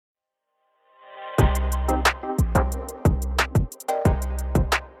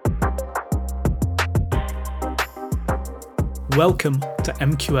Welcome to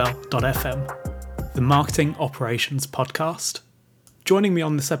MQL.FM, the Marketing Operations Podcast. Joining me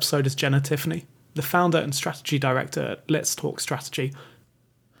on this episode is Jenna Tiffany, the founder and strategy director at Let's Talk Strategy.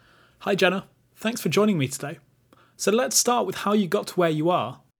 Hi Jenna, thanks for joining me today. So let's start with how you got to where you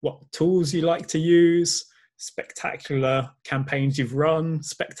are. What tools you like to use, spectacular campaigns you've run,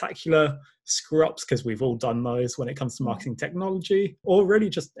 spectacular screw-ups, because we've all done those when it comes to marketing technology, or really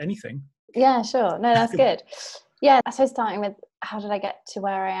just anything. Yeah, sure. No, that's good. Yeah, so starting with how did I get to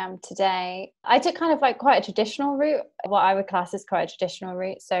where I am today? I took kind of like quite a traditional route, what I would class as quite a traditional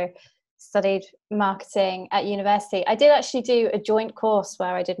route. So studied marketing at university. I did actually do a joint course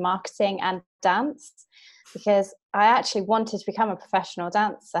where I did marketing and dance because I actually wanted to become a professional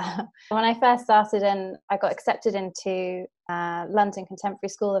dancer. When I first started and I got accepted into London Contemporary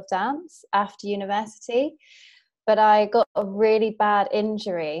School of Dance after university, but I got a really bad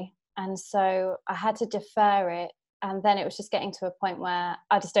injury. And so I had to defer it. And then it was just getting to a point where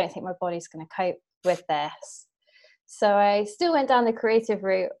I just don't think my body's going to cope with this. So I still went down the creative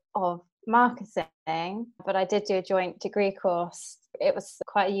route of marketing, but I did do a joint degree course. It was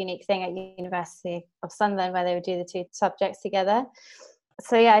quite a unique thing at University of Sunderland where they would do the two subjects together.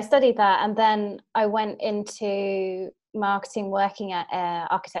 So yeah, I studied that. And then I went into marketing working at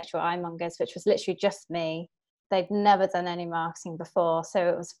Architectural Ironmongers, which was literally just me. They'd never done any marketing before. So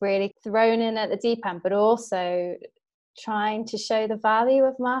it was really thrown in at the deep end, but also trying to show the value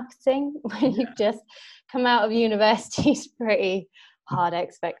of marketing when you've just come out of university is pretty hard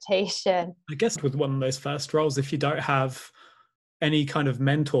expectation. I guess with one of those first roles, if you don't have any kind of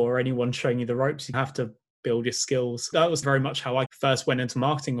mentor or anyone showing you the ropes, you have to build your skills. That was very much how I first went into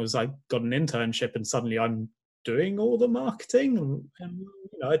marketing. Was I got an internship and suddenly I'm doing all the marketing and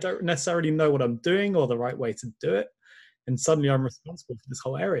I don't necessarily know what I'm doing or the right way to do it, and suddenly I'm responsible for this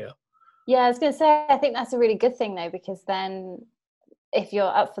whole area. Yeah, I was going to say, I think that's a really good thing though, because then if you're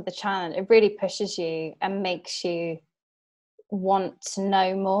up for the challenge, it really pushes you and makes you want to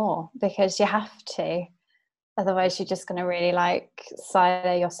know more, because you have to. Otherwise you're just going to really like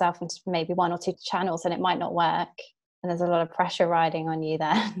silo yourself into maybe one or two channels and it might not work. And there's a lot of pressure riding on you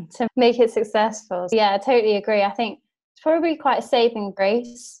then to make it successful. So yeah, I totally agree. I think it's probably quite a saving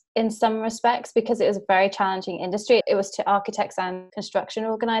grace in some respects because it was a very challenging industry. It was to architects and construction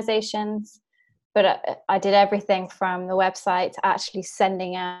organizations, but I did everything from the website to actually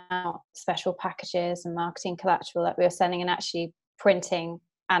sending out special packages and marketing collateral that we were sending and actually printing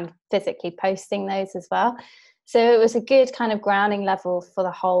and physically posting those as well. So it was a good kind of grounding level for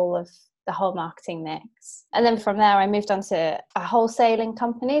the whole marketing mix. And then from there I moved on to a wholesaling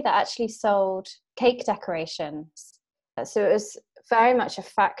company that actually sold cake decorations. So it was very much a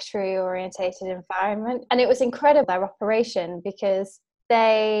factory orientated environment, and it was incredible, their operation, because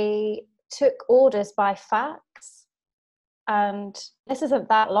they took orders by fax, and this isn't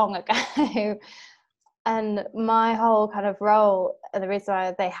that long ago. And my whole kind of role, and the reason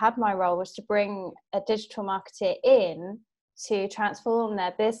why they had my role, was to bring a digital marketer in to transform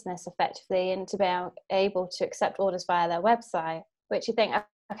their business effectively and to be able to accept orders via their website, which you think,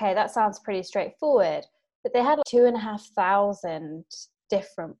 okay, that sounds pretty straightforward. But they had 2,500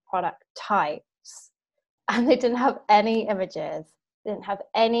 different product types, and they didn't have any images, didn't have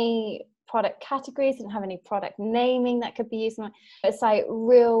any product categories, didn't have any product naming that could be used. It's like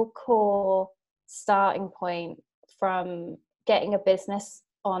real core starting point from getting a business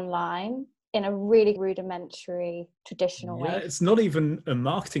online in a really rudimentary traditional way. It's not even a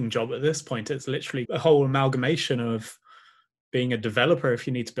marketing job at this point. It's literally a whole amalgamation of being a developer. If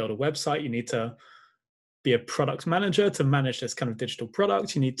you need to build a website, you need to be a product manager to manage this kind of digital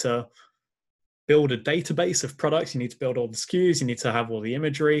product. You need to build a database of products. You need to build all the SKUs. You need to have all the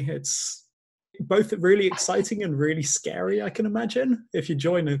imagery. It's both really exciting and really scary, I can imagine, if you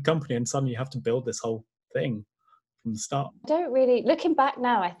join a company and suddenly you have to build this whole thing from the start. I don't really, looking back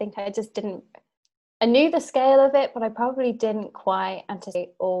now, I think I knew the scale of it, but I probably didn't quite anticipate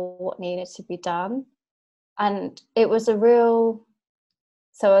all what needed to be done. And it was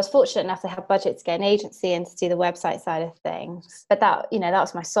so I was fortunate enough to have budget to get an agency and to do the website side of things. But that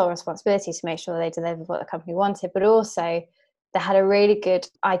was my sole responsibility, to make sure they delivered what the company wanted. But also they had a really good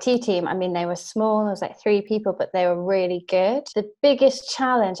IT team. I mean, they were small, there was like 3 people, but they were really good. The biggest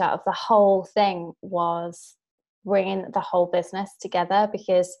challenge out of the whole thing was bringing the whole business together,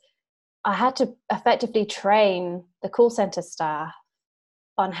 because I had to effectively train the call center staff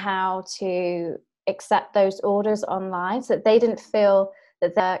on how to accept those orders online so that they didn't feel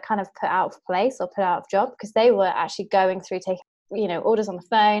that they're kind of put out of place or put out of job, because they were actually going through taking orders on the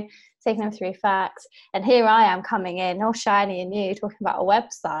phone, taking them through fax. And here I am coming in all shiny and new, talking about a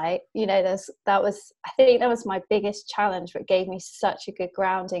website. I think that was my biggest challenge, but gave me such a good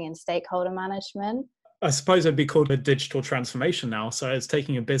grounding in stakeholder management. I suppose it'd be called a digital transformation now. So it's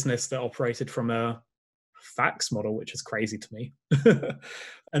taking a business that operated from a fax model, which is crazy to me,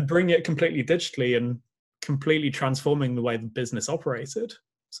 and bringing it completely digitally and completely transforming the way the business operated.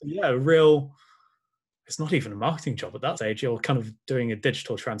 So yeah, it's not even a marketing job at that stage. You're kind of doing a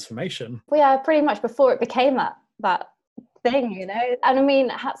digital transformation. Well, yeah, pretty much before it became that thing, And I mean,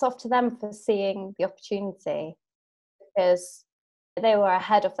 hats off to them for seeing the opportunity, because they were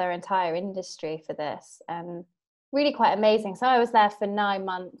ahead of their entire industry for this, and really quite amazing. So I was there for 9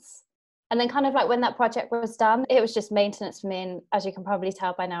 months. And then kind of like when that project was done, it was just maintenance for me. And as you can probably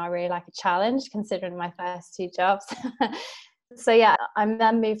tell by now, I really like a challenge considering my first 2 jobs. So yeah, I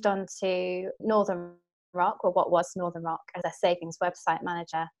then moved on to Northern Rock, or what was Northern Rock, as a savings website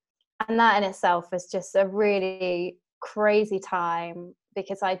manager. And that in itself was just a really crazy time,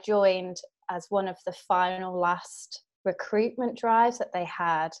 because I joined as one of the final last recruitment drives that they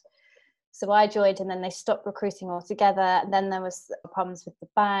had. So I joined, and then they stopped recruiting altogether. And then there was problems with the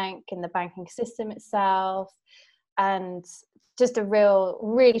bank and the banking system itself, and just a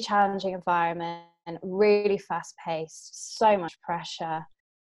really challenging environment, really fast paced, so much pressure.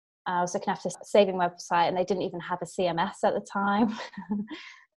 I was looking after a saving website, and they didn't even have a CMS at the time.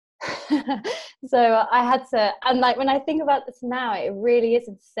 So I had to, and like when I think about this now, it really is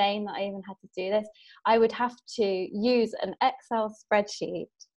insane that I even had to do this. I would have to use an Excel spreadsheet,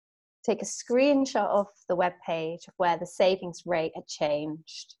 take a screenshot of the web page of where the savings rate had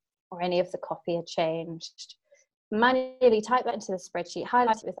changed or any of the copy had changed, manually type that into the spreadsheet,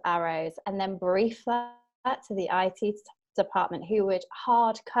 highlight it with arrows, and then brief that to the IT department, who would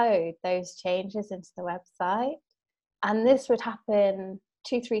hard code those changes into the website. And this would happen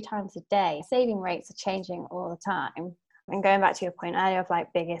 2-3 times a day. Saving rates are changing all the time. And going back to your point earlier of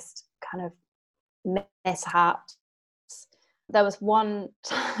like biggest kind of mishaps, there was one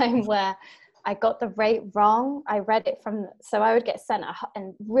time where I got the rate wrong. I read it so I would get sent a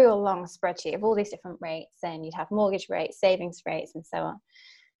real long spreadsheet of all these different rates, and you'd have mortgage rates, savings rates, and so on.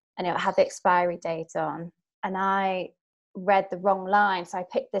 And it would have the expiry date on. And I read the wrong line. So I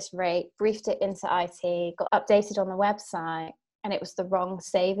picked this rate, briefed it into IT, got updated on the website, and it was the wrong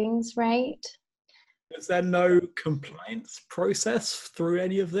savings rate. Is there no compliance process through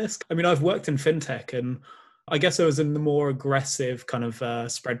any of this? I mean, I've worked in fintech, and I guess I was in the more aggressive kind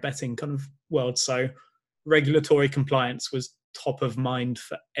of spread betting kind of world. So regulatory compliance was top of mind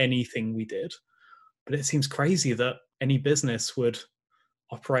for anything we did. But it seems crazy that any business would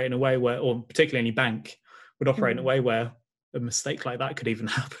operate in a way where, or particularly any bank would operate in a way where a mistake like that could even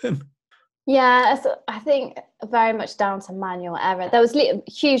happen. Yeah, I think very much down to manual error. There was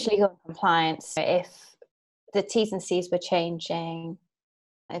huge legal compliance if the T's and C's were changing,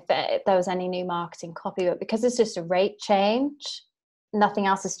 if there was any new marketing copy, but because it's just a rate change, nothing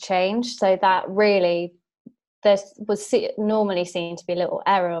else has changed. So that really, there was normally seen to be a little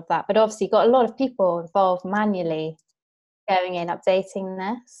error of that. But obviously you got a lot of people involved manually going in, updating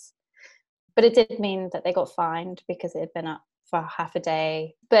this. But it did mean that they got fined because it had been up for half a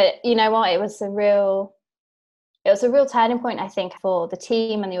day. But you know what, it was a real turning point, I think, for the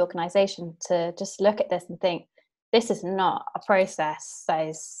team and the organization to just look at this and think, this is not a process that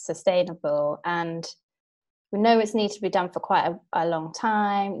is sustainable, and we know it's needed to be done for quite a long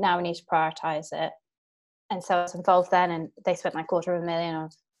time. Now we need to prioritize it. And so I was involved then, and they spent like $250,000 on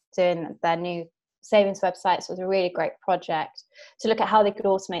doing their new savings websites. It was a really great project to look at how they could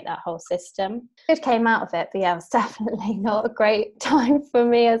automate that whole system. It came out of it, but yeah, it was definitely not a great time for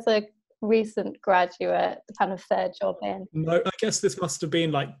me as a recent graduate, kind of third job in. No, I guess this must have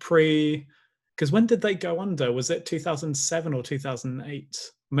been like because when did they go under? Was it 2007 or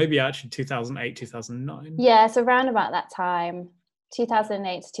 2008? Maybe actually 2008, 2009. Yeah, so around about that time,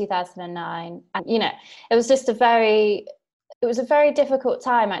 2008 to 2009. And, it was just a very difficult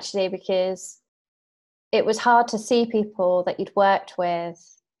time, actually, because it was hard to see people that you'd worked with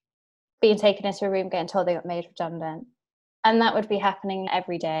being taken into a room, getting told they got made redundant. And that would be happening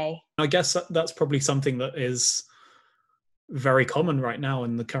every day. I guess that's probably something that is very common right now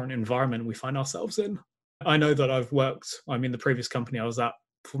in the current environment we find ourselves in. I know that the previous company I was at,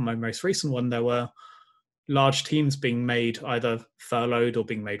 for my most recent one, there were large teams being made either furloughed or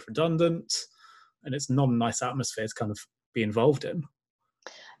being made redundant. And it's not a nice atmosphere to kind of be involved in.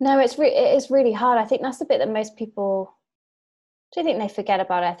 No, it is really hard. I think that's the bit that most people, I don't think they forget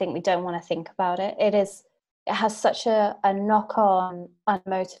about it. I think we don't want to think about it. It has such a knock-on,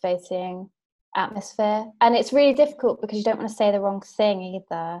 unmotivating atmosphere. And it's really difficult because you don't want to say the wrong thing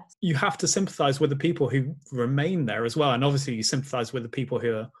either. You have to sympathize with the people who remain there as well. And obviously you sympathize with the people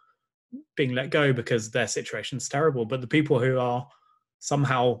who are being let go because their situation's terrible. But the people who are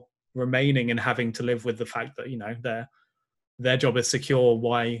somehow remaining and having to live with the fact that, you know, their job is secure,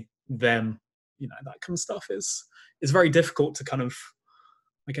 why them, you know, that kind of stuff is very difficult to kind of,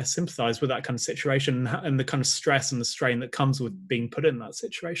 I guess, sympathize with that kind of situation and the kind of stress and the strain that comes with being put in that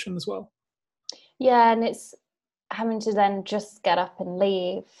situation as well. Yeah, and it's having to then just get up and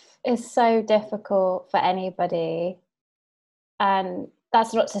leave is so difficult for anybody. And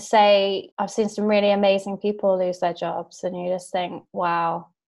that's not to say I've seen some really amazing people lose their jobs and you just think, wow.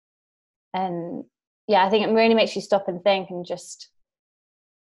 And yeah, I think it really makes you stop and think and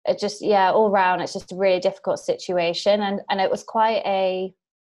all round, it's just a really difficult situation. And it was quite a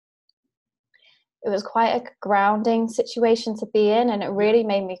grounding situation to be in. And it really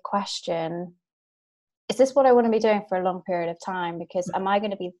made me question, is this what I want to be doing for a long period of time? Because am I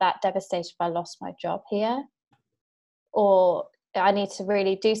going to be that devastated if I lost my job here? Or I need to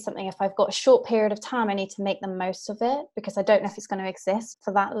really do something. If I've got a short period of time, I need to make the most of it, because I don't know if it's going to exist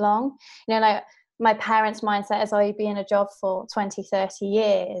for that long. You know, like my parents' mindset is, oh, you'd be in a job for 20, 30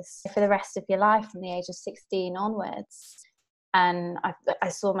 years for the rest of your life from the age of 16 onwards. And I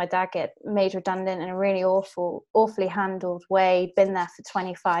saw my dad get made redundant in a really awfully handled way. He'd been there for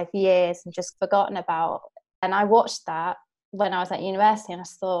 25 years and just forgotten about. And I watched that when I was at university, and I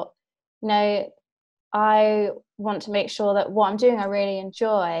thought, no, I want to make sure that what I'm doing I really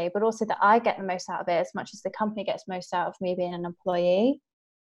enjoy, but also that I get the most out of it as much as the company gets most out of me being an employee.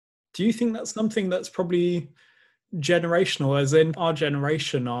 Do you think that's something that's probably generational, as in our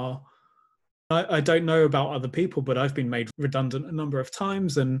generation I don't know about other people, but I've been made redundant a number of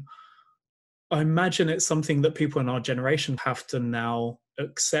times, and I imagine it's something that people in our generation have to now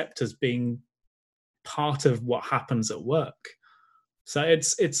accept as being part of what happens at work. So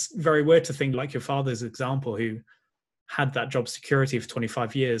it's very weird to think, like your father's example, who had that job security for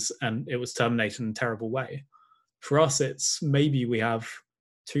 25 years and it was terminated in a terrible way. For us, it's maybe we have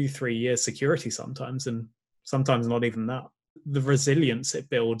 2-3 years security sometimes, and sometimes not even that. The resilience it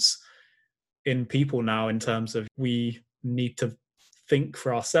builds in people now, in terms of we need to think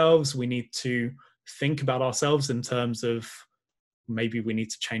for ourselves, we need to think about ourselves in terms of maybe we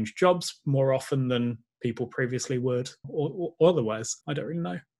need to change jobs more often than people previously would, or otherwise. I don't really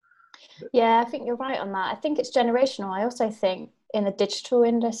know. Yeah, I think you're right on that. I think it's generational. I also think in the digital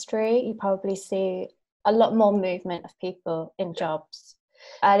industry, you probably see a lot more movement of people in jobs.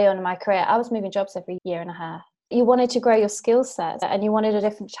 Early on in my career, I was moving jobs every year and a half. You wanted to grow your skill set and you wanted a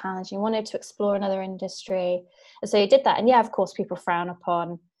different challenge. You wanted to explore another industry. And so you did that. And yeah, of course, people frown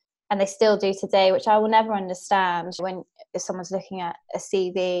upon, and they still do today, which I will never understand, when if someone's looking at a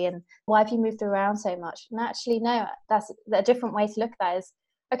CV and why have you moved around so much? And actually, no, that's a different way to look at that is,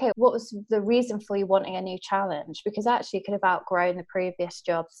 okay, what was the reason for you wanting a new challenge? Because actually you could have outgrown the previous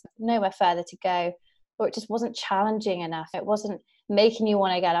jobs, nowhere further to go, or it just wasn't challenging enough. It wasn't making you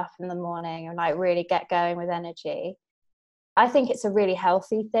want to get up in the morning and like really get going with energy. I think it's a really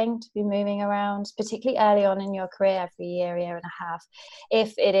healthy thing to be moving around, particularly early on in your career, every year and a half,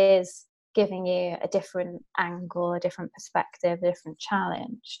 if it is giving you a different angle, a different perspective, a different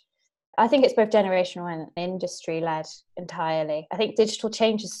challenge. I think it's both generational and industry led entirely. I think digital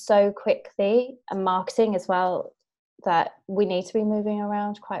changes so quickly, and marketing as well, that we need to be moving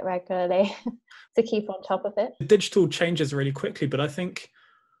around quite regularly to keep on top of it. Digital changes really quickly, but I think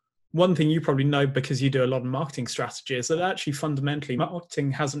one thing you probably know, because you do a lot of marketing strategy, is that actually fundamentally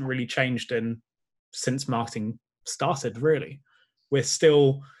marketing hasn't really changed since marketing started, really. We're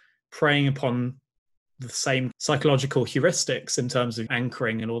still preying upon the same psychological heuristics in terms of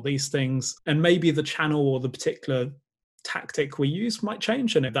anchoring and all these things. And maybe the channel or the particular tactic we use might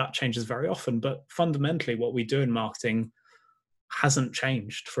change, and if that changes very often. But fundamentally, what we do in marketing hasn't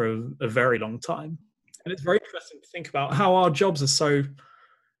changed for a very long time. And it's very interesting to think about how our jobs are so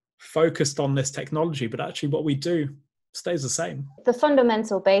focused on this technology, but actually what we do stays the same. The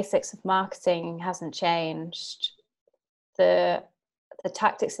fundamental basics of marketing hasn't changed. The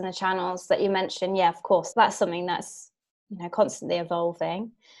tactics and the channels that you mentioned, yeah, of course, that's something that's, you know, constantly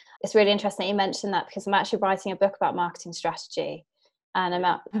evolving. It's really interesting that you mentioned that, because I'm actually writing a book about marketing strategy, and I'm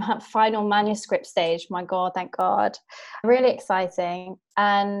at final manuscript stage. My God, thank God. Really exciting.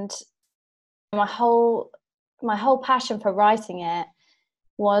 And my whole passion for writing it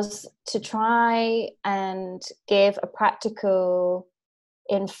was to try and give a practical,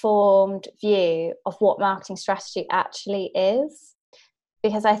 informed view of what marketing strategy actually is.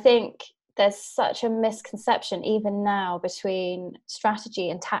 Because I think there's such a misconception even now between strategy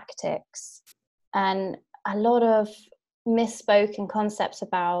and tactics. and a lot of misspoken concepts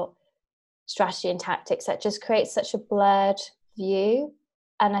about strategy and tactics that just creates such a blurred view.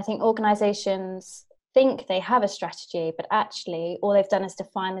 And I think organizations think they have a strategy, but actually all they've done is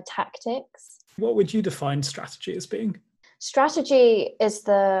define the tactics. What would you define strategy as being? Strategy is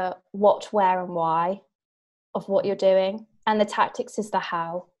the what, where, and why of what you're doing, and the tactics is the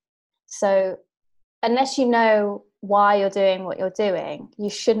how. So unless you know why you're doing what you're doing, you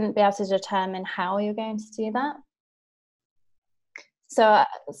shouldn't be able to determine how you're going to do that. So I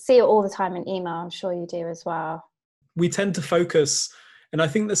see it all the time in email. I'm sure you do as well. We tend to focus, and I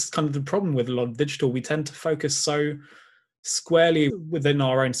think this is kind of the problem with a lot of digital, we tend to focus so squarely within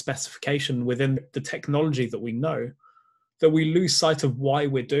our own specification, within the technology that we know, that we lose sight of why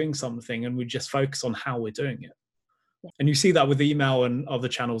we're doing something and we just focus on how we're doing it. Yeah. And you see that with email and other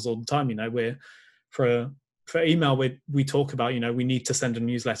channels all the time. We're for email, we talk about, we need to send a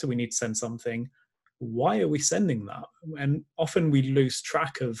newsletter, we need to send something. Why are we sending that? And often we lose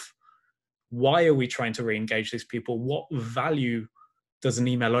track of why are we trying to re-engage these people? What value does an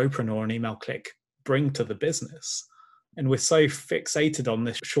email open or an email click bring to the business? And we're so fixated on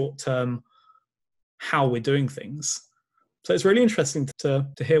this short-term how we're doing things. So it's really interesting to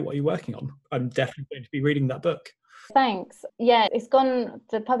hear what you're working on. I'm definitely going to be reading that book. Thanks. Yeah,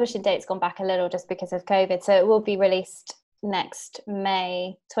 the publishing date's gone back a little just because of COVID. So it will be released next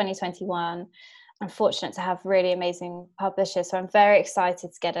May 2021. I'm fortunate to have really amazing publishers. So I'm very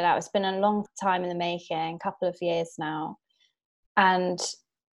excited to get it out. It's been a long time in the making, a couple of years now. And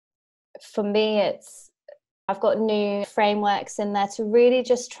for me, I've got new frameworks in there to really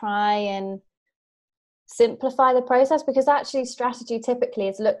just try and simplify the process, because actually strategy typically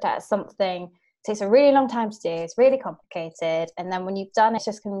is looked at as something takes a really long time to do, it's really complicated, and then when you've done it, it's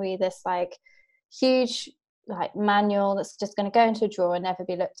just going to be this huge manual that's just going to go into a drawer and never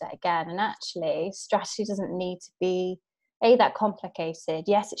be looked at again. And actually strategy doesn't need to be that complicated.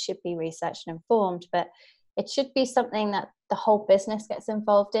 Yes, it should be researched and informed, but it should be something that the whole business gets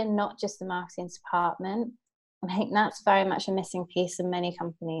involved in, not just the marketing department. I think that's very much a missing piece in many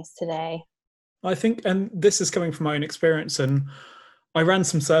companies today. I think, and this is coming from my own experience, and I ran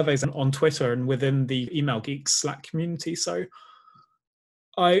some surveys on Twitter and within the Email Geeks Slack community. So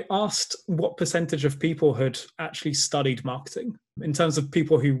I asked what percentage of people had actually studied marketing. In terms of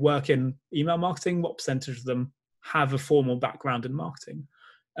people who work in email marketing, what percentage of them have a formal background in marketing?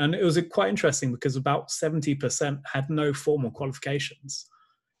 And it was quite interesting because about 70% had no formal qualifications.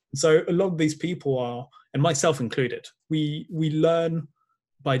 So a lot of these people are, and myself included, we learn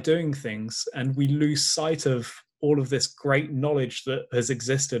by doing things, and we lose sight of all of this great knowledge that has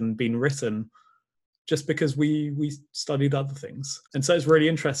existed and been written just because we studied other things. And so it's really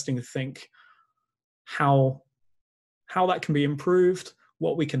interesting to think how that can be improved,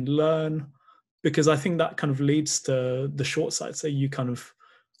 what we can learn, because I think that kind of leads to the short sights that you kind of,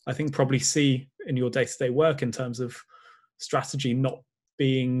 I think, probably see in your day-to-day work in terms of strategy not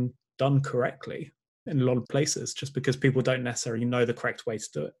being done correctly in a lot of places, just because people don't necessarily know the correct way to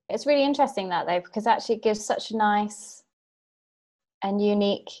do it. It's really interesting that, though, because actually it gives such a nice and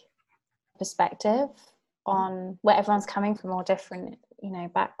unique perspective on where everyone's coming from, all different,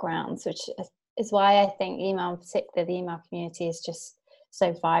 backgrounds, which is why I think email, in particular, the email community is just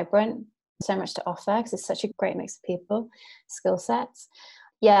so vibrant, so much to offer, because it's such a great mix of people, skill sets.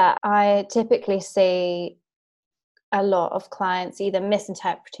 Yeah, I typically see a lot of clients either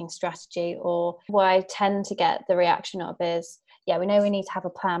misinterpreting strategy, or what I tend to get the reaction of is, yeah, we know we need to have a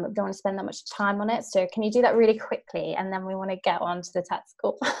plan, but we don't want to spend that much time on it. So can you do that really quickly? And then we want to get on to the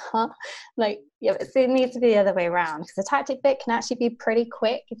tactical part. It needs to be the other way around, because the tactic bit can actually be pretty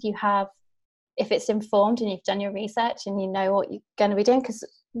quick if it's informed and you've done your research and you know what you're going to be doing, because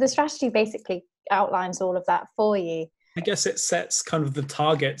the strategy basically outlines all of that for you. I guess it sets kind of the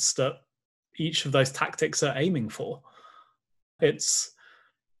targets that each of those tactics are aiming for. It's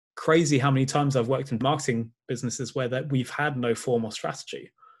crazy how many times I've worked in marketing businesses where that we've had no formal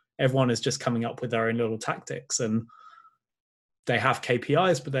strategy. Everyone is just coming up with their own little tactics, and they have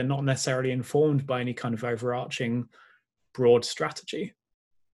KPIs, but they're not necessarily informed by any kind of overarching broad strategy.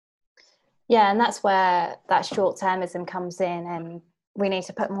 Yeah, and that's where that short-termism comes in, and we need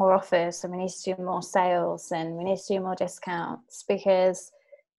to put more offers, and we need to do more sales, and we need to do more discounts, because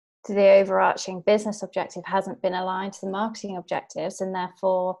the overarching business objective hasn't been aligned to the marketing objectives, and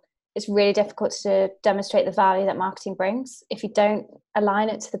therefore it's really difficult to demonstrate the value that marketing brings if you don't align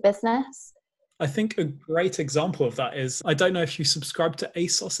it to the business. I think a great example of that is, I don't know if you subscribe to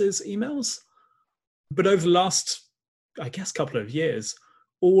ASOS's emails, but over the last, I guess, couple of years,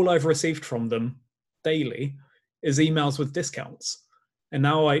 all I've received from them daily is emails with discounts. And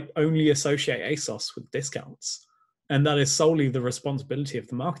now I only associate ASOS with discounts. And that is solely the responsibility of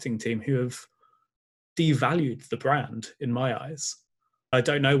the marketing team, who have devalued the brand in my eyes. I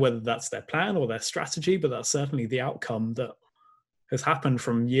don't know whether that's their plan or their strategy, but that's certainly the outcome that has happened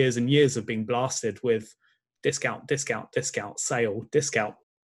from years and years of being blasted with discount, discount, discount, sale, discount.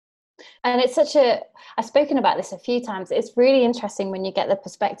 And it's I've spoken about this a few times. It's really interesting when you get the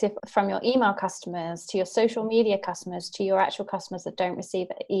perspective from your email customers to your social media customers to your actual customers that don't receive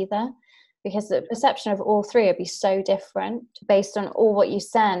it either, because the perception of all three would be so different based on all what you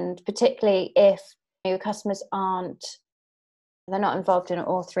send, particularly if your customers they're not involved in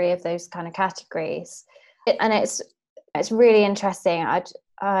all three of those kind of categories. And it's really interesting.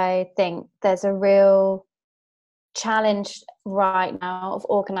 I think there's a real challenge right now of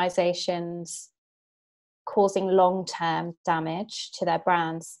organizations causing long-term damage to their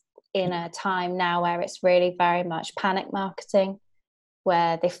brands in a time now where it's really very much panic marketing,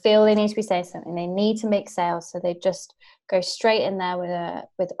 where they feel they need to be saying something, they need to make sales, so they just go straight in there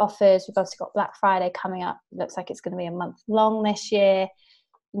with offers. We've obviously got Black Friday coming up. It looks like it's going to be a month long this year,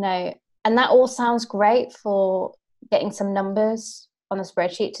 and that all sounds great for getting some numbers on the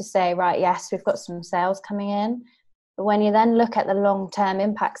spreadsheet to say, right, yes, we've got some sales coming in. But when you then look at the long-term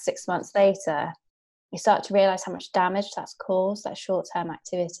impact 6 months later, you start to realize how much damage that's caused, that short-term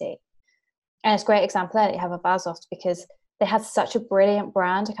activity. And it's a great example there that you have of ASOS, because they had such a brilliant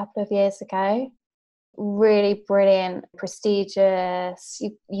brand a couple of years ago, really brilliant, prestigious.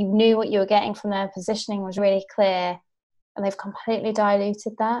 You knew what you were getting from their positioning was really clear, and they've completely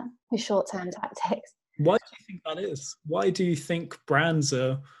diluted that with short-term tactics. Why do you think that is? Why do you think brands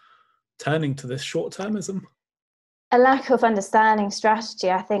are turning to this short-termism? A lack of understanding strategy,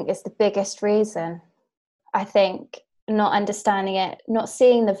 I think, is the biggest reason. I think not understanding it, not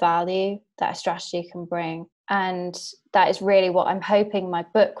seeing the value that a strategy can bring. And that is really what I'm hoping my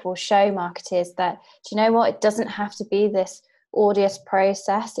book will show marketers, that, do you know what? It doesn't have to be this arduous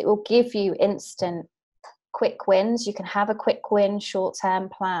process. It will give you instant quick wins. You can have a quick win short-term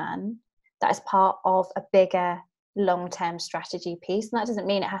plan that is part of a bigger long-term strategy piece. And that doesn't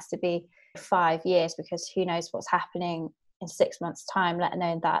mean it has to be 5 years, because who knows what's happening in 6 months' time, let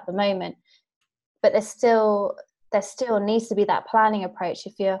alone that at the moment. But there still needs to be that planning approach.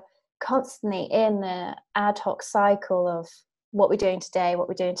 If you're constantly in the ad hoc cycle of what we're doing today, what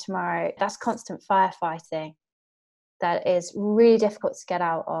we're doing tomorrow, that's constant firefighting. That is really difficult to get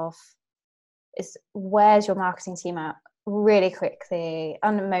out of. Is where's your marketing team at really quickly,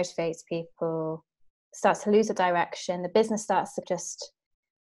 unmotivates people, starts to lose a direction. The business starts to just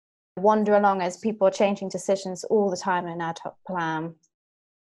wander along as people are changing decisions all the time in an ad hoc plan.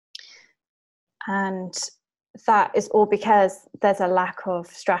 And that is all because there's a lack of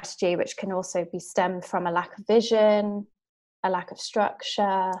strategy, which can also be stemmed from a lack of vision, a lack of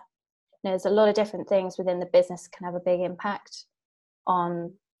structure. There's a lot of different things within the business can have a big impact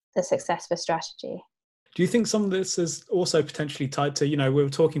on the success of a strategy. Do you think some of this is also potentially tied to, we were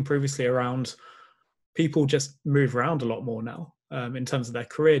talking previously around people just move around a lot more now in terms of their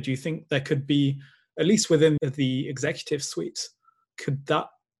career. Do you think there could be, at least within the executive suite, could that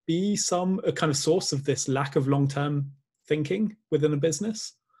be a kind of source of this lack of long-term thinking within a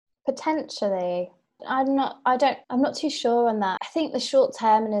business? Potentially. I'm not too sure on that. I think the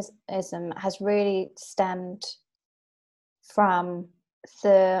short-termism has really stemmed from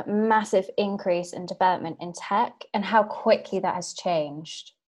the massive increase in development in tech and how quickly that has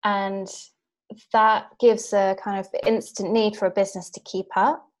changed. And that gives a kind of instant need for a business to keep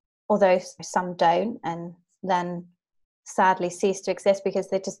up, although some don't, and then sadly cease to exist because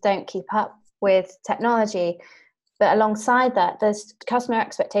they just don't keep up with technology. But alongside that, there's customer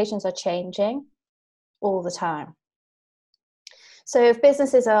expectations are changing all the time. So if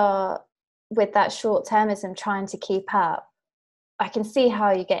businesses are with that short-termism trying to keep up, I can see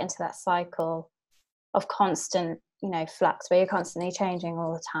how you get into that cycle of constant, flux, where you're constantly changing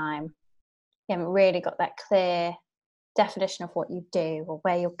all the time. You haven't really got that clear definition of what you do or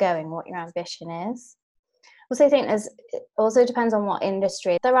where you're going, what your ambition is. Also, I think it also depends on what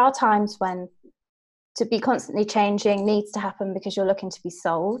industry. There are times when to be constantly changing needs to happen because you're looking to be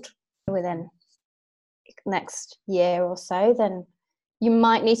sold within next year or so. Then you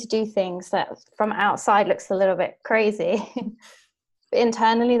might need to do things that from outside looks a little bit crazy. But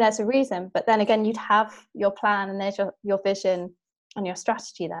internally, there's a reason. But then again, you'd have your plan and there's your vision and your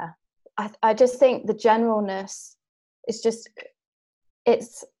strategy there. I just think the generalness is just,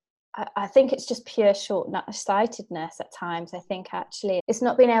 I think it's just pure short-sightedness at times. I think actually it's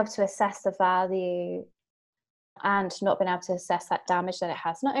not being able to assess the value and not being able to assess that damage that it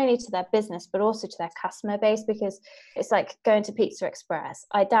has, not only to their business, but also to their customer base, because it's like going to Pizza Express.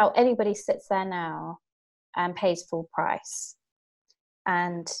 I doubt anybody sits there now and pays full price.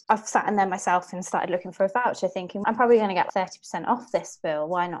 And I've sat in there myself and started looking for a voucher thinking, I'm probably going to get 30% off this bill.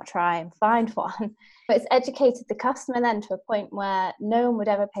 Why not try and find one? But it's educated the customer then to a point where no one would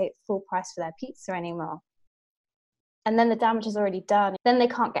ever pay full price for their pizza anymore. And then the damage is already done. Then they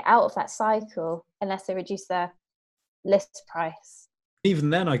can't get out of that cycle unless they reduce their list price.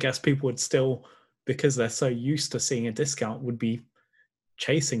 Even then, I guess people would still, because they're so used to seeing a discount, would be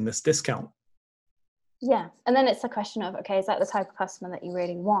chasing this discount. Yeah. And then it's a question of, okay, is that the type of customer that you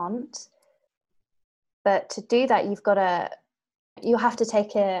really want? But to do that, you have to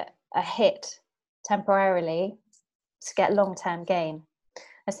take a hit temporarily to get long-term gain.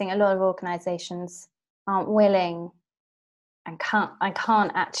 I think a lot of organizations aren't willing and can't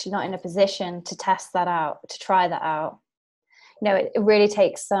actually, not in a position to test that out, to try that out. It really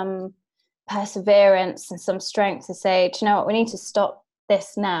takes some perseverance and some strength to say, do you know what, we need to stop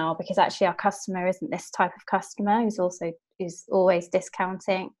this now, because actually our customer isn't this type of customer who's always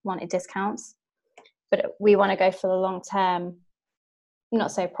wanted discounts, but we want to go for the long term,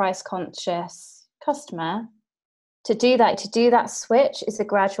 not so price conscious customer. To do that switch is a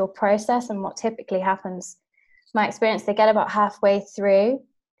gradual process, and what typically happens, my experience, they get about halfway through,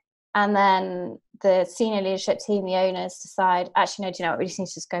 and then the senior leadership team, the owners, decide, actually, no, do you know what, we just need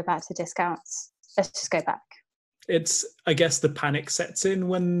to just go back to discounts. Let's just go back. It's, I guess, the panic sets in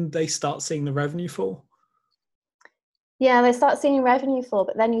when they start seeing the revenue fall. Yeah, they start seeing revenue fall,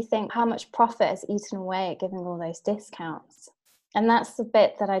 but then you think, how much profit is eaten away at giving all those discounts? And that's the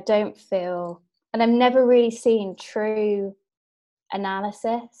bit that I don't feel, and I've never really seen true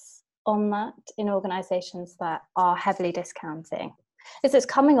analysis on that in organizations that are heavily discounting. It's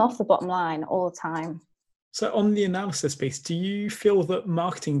coming off the bottom line all the time. So on the analysis piece, do you feel that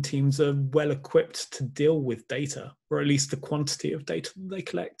marketing teams are well equipped to deal with data, or at least the quantity of data that they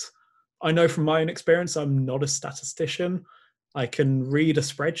collect? I know from my own experience, I'm not a statistician. I can read a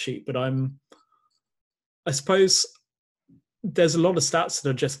spreadsheet, but I suppose there's a lot of stats that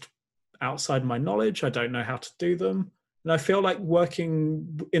are just outside my knowledge. I don't know how to do them. And I feel like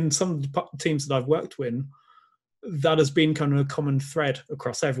working in some of the teams that I've worked with, that has been kind of a common thread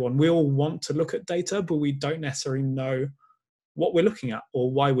across everyone. We all want to look at data, but we don't necessarily know what we're looking at,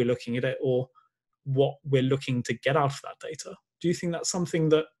 or why we're looking at it, or what we're looking to get out of that data. Do you think that's something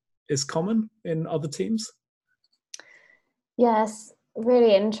that is common in other teams? Yes,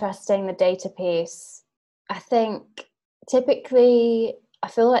 really interesting, the data piece. I think typically, I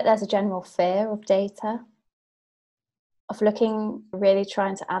feel like there's a general fear of data, of really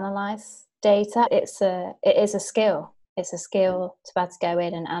trying to analyze data. It is a skill. It's a skill to be able to go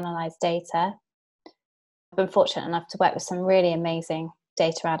in and analyze data. I've been fortunate enough to work with some really amazing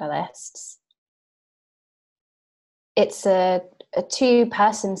data analysts. It's a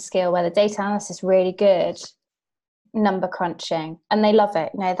two-person skill where the data analyst is really good number crunching, and they love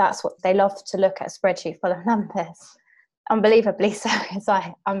it. That's what they love, to look at a spreadsheet full of numbers. Unbelievably so, because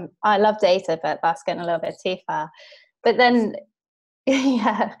I love data, but that's getting a little bit too far. But then,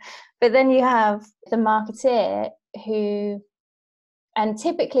 yeah, but then you have the marketeer who, and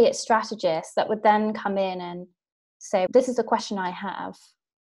typically it's strategists that would then come in and say, this is a question I have.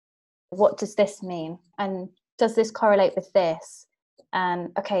 What does this mean? And does this correlate with this?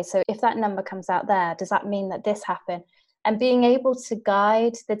 And okay, so if that number comes out there, does that mean that this happened? And being able to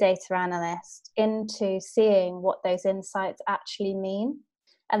guide the data analyst into seeing what those insights actually mean.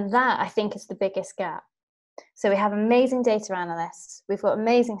 And that, I think, is the biggest gap. So we have amazing data analysts, we've got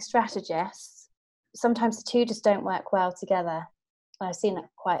amazing strategists. Sometimes the two just don't work well together. I've seen that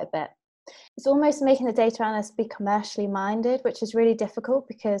quite a bit. It's almost making the data analyst be commercially minded, which is really difficult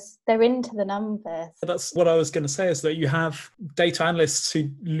because they're into the numbers. That's what I was going to say, is that you have data analysts who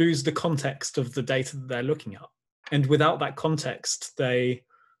lose the context of the data that they're looking at. And without that context, they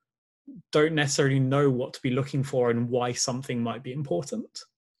don't necessarily know what to be looking for and why something might be important.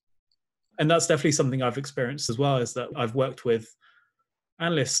 And that's definitely something I've experienced as well, is that I've worked with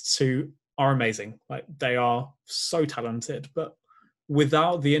analysts who are amazing. Like, they are so talented, but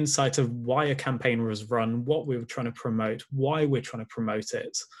without the insight of why a campaign was run, what we were trying to promote, why we're trying to promote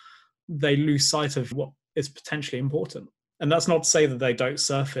it, they lose sight of what is potentially important. And that's not to say that they don't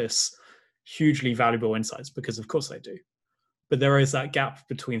surface hugely valuable insights, because of course they do. But there is that gap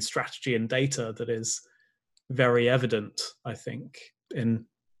between strategy and data that is very evident, I think, in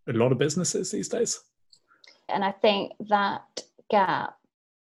a lot of businesses these days. And I think that gap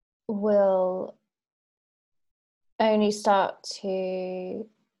will only start to,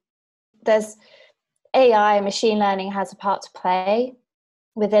 AI and machine learning has a part to play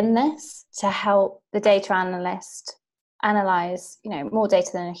within this to help the data analyst analyze, more data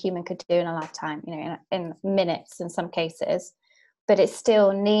than a human could do in a lifetime, in minutes in some cases. But it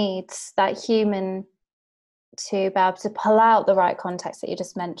still needs that human to be able to pull out the right context that you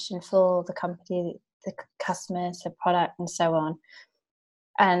just mentioned for the company, the customers, the product, and so on.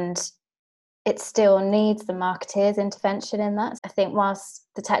 And it still needs the marketeer's intervention in that. I think whilst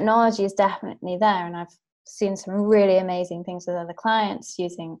the technology is definitely there, and I've seen some really amazing things with other clients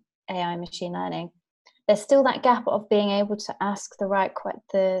using AI machine learning, there's still that gap of being able to ask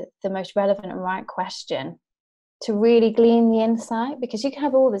the most relevant and right question to really glean the insight, because you can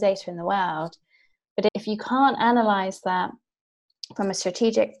have all the data in the world, but if you can't analyze that from a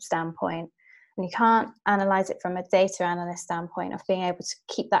strategic standpoint, and you can't analyze it from a data analyst standpoint of being able to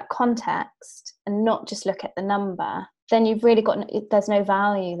keep that context and not just look at the number, then you've really there's no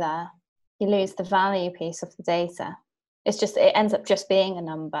value there. You lose the value piece of the data. It ends up just being a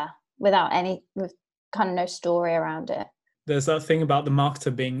number with kind of no story around it. There's that thing about the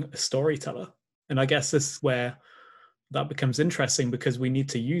marketer being a storyteller. And I guess this is where that becomes interesting, because we need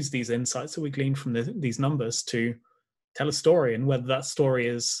to use these insights that we glean from these numbers to tell a story. And whether that story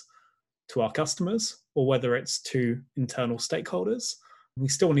is to our customers or whether it's to internal stakeholders, we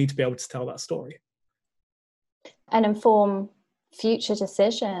still need to be able to tell that story. And inform future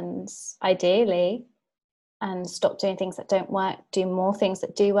decisions, ideally, and stop doing things that don't work, do more things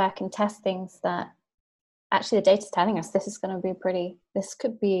that do work, and test things that actually the data's telling us this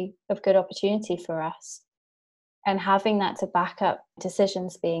could be a good opportunity for us. And having that to back up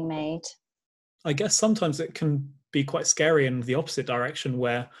decisions being made. I guess sometimes it can be quite scary in the opposite direction,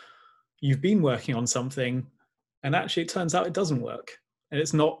 where you've been working on something and actually it turns out it doesn't work and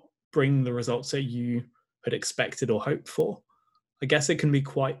it's not bringing the results that you had expected or hoped for. I guess it can be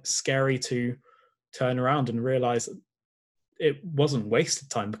quite scary to turn around and realize that it wasn't wasted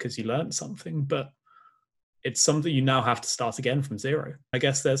time because you learned something, but it's something you now have to start again from zero. I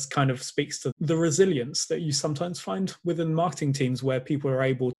guess there's kind of speaks to the resilience that you sometimes find within marketing teams, where people are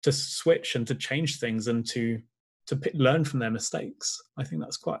able to switch and to change things and to learn from their mistakes. I think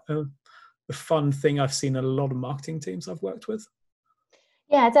that's quite a fun thing I've seen in a lot of marketing teams I've worked with.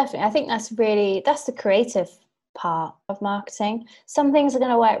 Yeah, definitely. I think that's the creative part of marketing. Some things are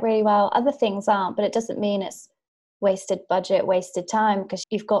going to work really well, other things aren't, but it doesn't mean it's wasted budget, wasted time, because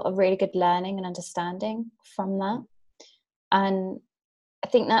you've got a really good learning and understanding from that. And I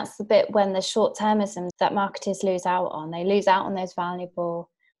think that's the bit when the short-termism that marketers lose out on. They lose out on those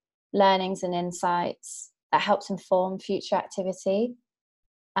valuable learnings and insights that helps inform future activity.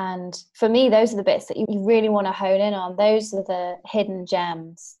 And for me, those are the bits that you really want to hone in on. Those are the hidden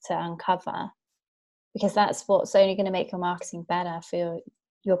gems to uncover, because that's what's only going to make your marketing better for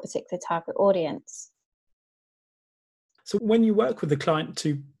your particular target audience. So when you work with the client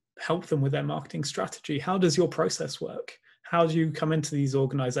to help them with their marketing strategy, how does your process work? How do you come into these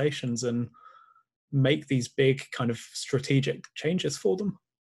organizations and make these big kind of strategic changes for them?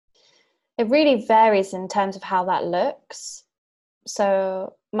 It really varies in terms of how that looks.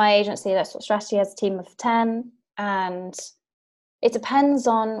 So my agency, Let's Talk Strategy, has a team of 10, and it depends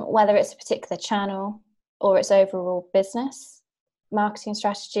on whether it's a particular channel or its overall business marketing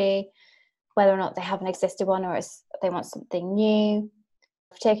strategy, whether or not they have an existing one or they want something new.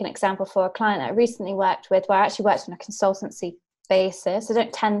 I've taken an example for a client that I recently worked with, where I actually worked on a consultancy basis. I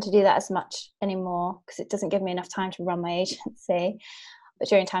don't tend to do that as much anymore because it doesn't give me enough time to run my agency. But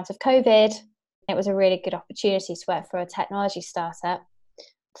during times of COVID, it was a really good opportunity to work for a technology startup.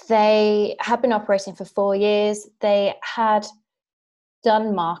 They had been operating for 4 years. They had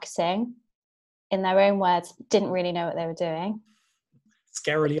done marketing, in their own words, didn't really know what they were doing.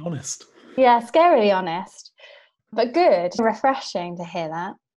 Scarily honest. Yeah, scarily honest, but good, refreshing to hear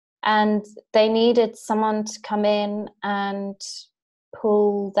that. And they needed someone to come in and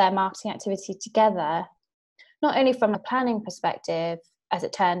pull their marketing activity together, not only from a planning perspective, as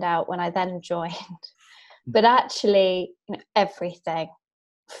it turned out when I then joined, but actually everything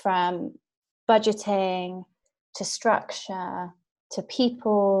from budgeting to structure to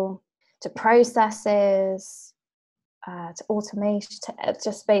people to processes to automation, to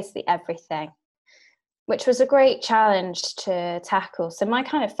just basically everything, which was a great challenge to tackle. So my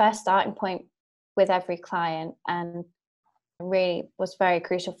kind of first starting point with every client, and really was very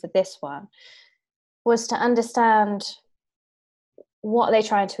crucial for this one, was to understand what are they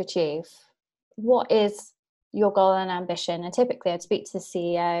trying to achieve? What is your goal and ambition? And typically I'd speak to the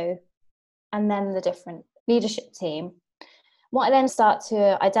CEO and then the different leadership team. What I then start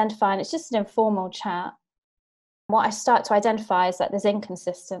to identify, and it's just an informal chat, what I start to identify is that there's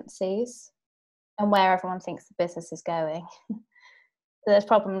inconsistencies and where everyone thinks the business is going. So that's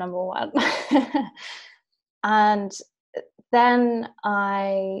problem number one. And then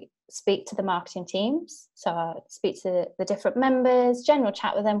I speak to the marketing teams. So I speak to the different members, general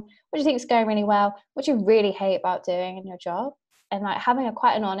chat with them. What do you think is going really well? What do you really hate about doing in your job? And like having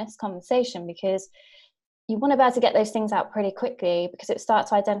quite an honest conversation, because you want to be able to get those things out pretty quickly, because it starts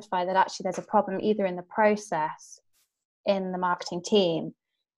to identify that actually there's a problem either in the process, in the marketing team,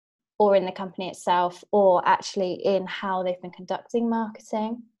 or in the company itself, or actually in how they've been conducting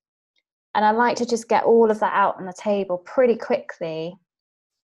marketing. And I like to just get all of that out on the table pretty quickly,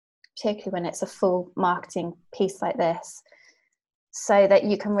 particularly when it's a full marketing piece like this, so that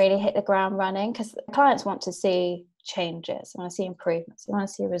you can really hit the ground running, because clients want to see changes, they want to see improvements, they want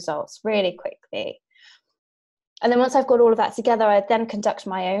to see results really quickly. And then once I've got all of that together, I then conduct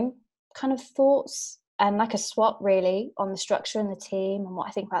my own kind of thoughts and like a SWOT really on the structure and the team and what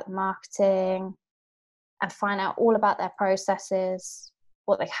I think about the marketing, and find out all about their processes,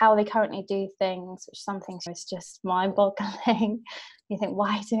 how they currently do things, which some things is just mind-boggling. You think,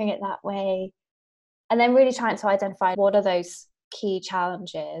 why are you doing it that way? And then really trying to identify what are those key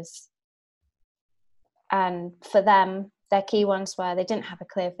challenges. And for them, their key ones were they didn't have a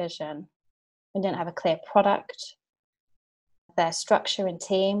clear vision, they didn't have a clear product, their structure and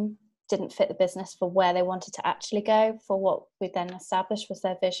team didn't fit the business for where they wanted to actually go, for what we then established was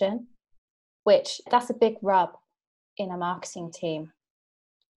their vision, which that's a big rub in a marketing team.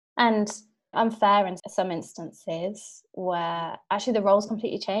 And unfair in some instances where actually the roles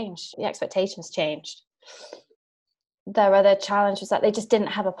completely changed, the expectations changed. There are other challenges that they just didn't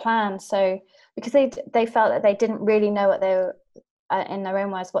have a plan. So because they felt that they didn't really know what they were, in their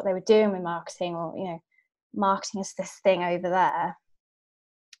own words, what they were doing with marketing, or marketing is this thing over there.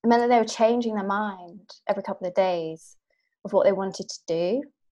 It meant that they were changing their mind every couple of days of what they wanted to do.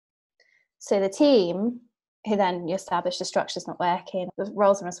 So the team, who then you establish the structure's not working, the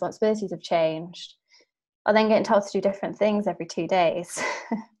roles and responsibilities have changed, are then getting told to do different things every 2 days.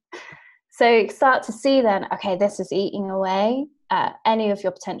 So you start to see then, okay, this is eating away at any of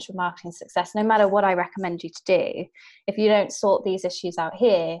your potential marketing success. No matter what I recommend you to do, if you don't sort these issues out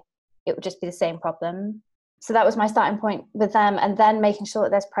here, it would just be the same problem. So that was my starting point with them, and then making sure that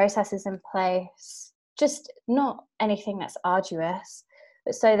there's processes in place, just not anything that's arduous,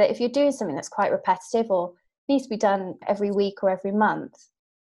 but so that if you're doing something that's quite repetitive or needs to be done every week or every month,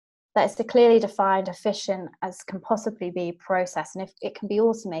 that it's a clearly defined, efficient as can possibly be process. And if it can be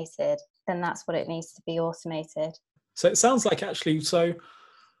automated, then that's what it needs to be automated. So it sounds like actually, so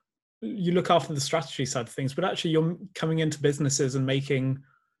you look after the strategy side of things, but actually you're coming into businesses and making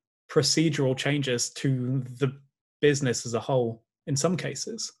procedural changes to the business as a whole in some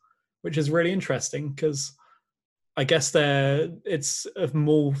cases, which is really interesting, because I guess it's a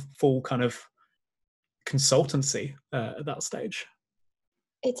more full kind of consultancy at that stage.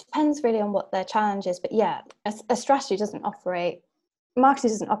 It depends really on what their challenge is, but yeah, a strategy marketing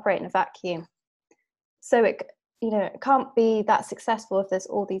doesn't operate in a vacuum. So it can't be that successful if there's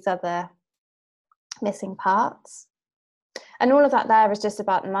all these other missing parts. And all of that there is just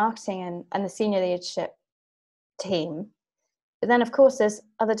about the marketing and the senior leadership team. But then, of course, there's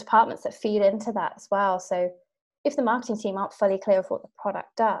other departments that feed into that as well. So if the marketing team aren't fully clear of what the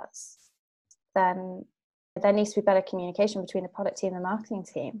product does, then there needs to be better communication between the product team and the marketing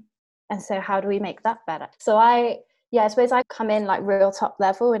team. And so how do we make that better? So I suppose I come in like real top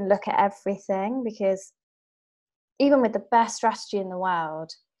level and look at everything, because even with the best strategy in the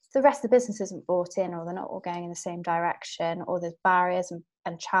world, if the rest of the business isn't bought in, or they're not all going in the same direction, or there's barriers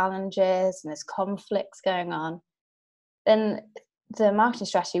and challenges and there's conflicts going on, then the marketing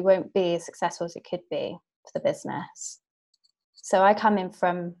strategy won't be as successful as it could be for the business. So I come in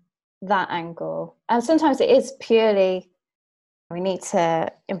from that angle. And sometimes it is purely, we need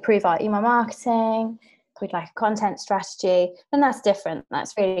to improve our email marketing, we'd like a content strategy, and that's different.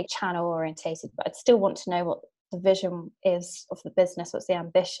 That's really channel orientated, but I'd still want to know what the vision is of the business, what's the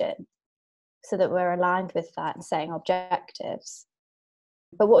ambition, so that we're aligned with that and setting objectives.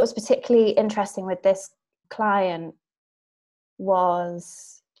 But what was particularly interesting with this client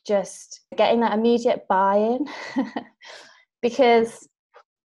was just getting that immediate buy-in, because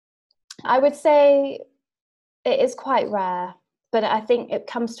I would say it is quite rare, but I think it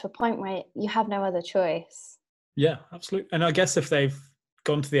comes to a point where you have no other choice. Yeah, absolutely. And I guess if they've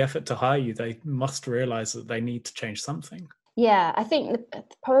gone to the effort to hire you, they must realize that they need to change something. Yeah, I think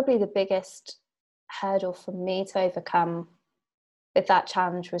probably the biggest hurdle for me to overcome with that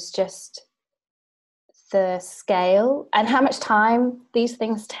challenge was just the scale and how much time these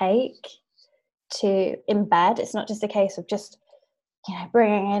things take to embed. It's not just a case of just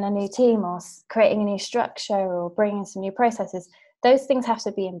bringing in a new team or creating a new structure or bringing some new processes, those things have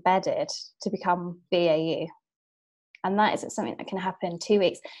to be embedded to become BAU. And that isn't something that can happen in 2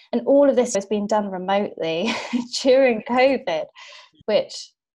 weeks. And all of this has been done remotely during COVID,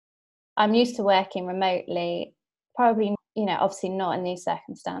 which I'm used to working remotely, probably, obviously not in these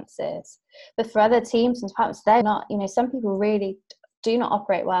circumstances. But for other teams and departments, they're not, some people really do not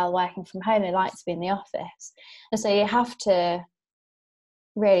operate well working from home. They like to be in the office. And so you have to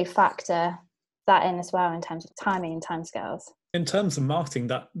really factor that in as well in terms of timing and timescales. In terms of marketing,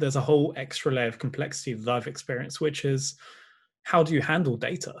 that there's a whole extra layer of complexity that I've experienced, which is how do you handle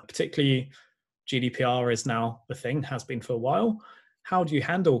data? Particularly GDPR is now the thing, has been for a while. How do you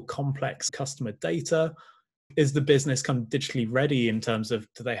handle complex customer data? Is the business kind of digitally ready in terms of,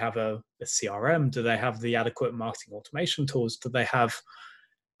 do they have a CRM? Do they have the adequate marketing automation tools? Do they have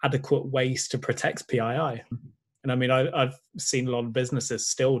adequate ways to protect PII? And I mean, I've seen a lot of businesses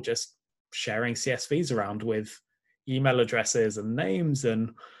still just sharing CSVs around with email addresses and names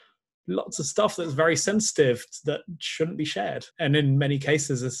and lots of stuff that's very sensitive that shouldn't be shared. And in many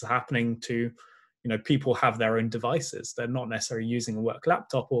cases, this is happening to, people have their own devices. They're not necessarily using a work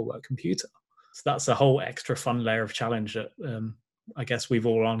laptop or work computer. So that's a whole extra fun layer of challenge that I guess we've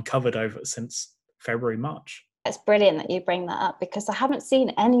all uncovered over since February, March. It's brilliant that you bring that up, because I haven't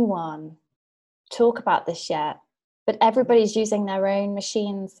seen anyone talk about this yet, but everybody's using their own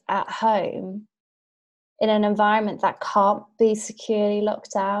machines at home in an environment that can't be securely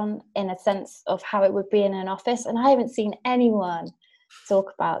locked down in a sense of how it would be in an office. And I haven't seen anyone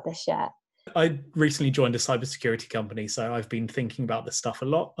talk about this yet. I recently joined a cybersecurity company, so I've been thinking about this stuff a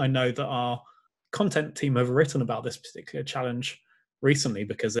lot. I know that our content team have written about this particular challenge recently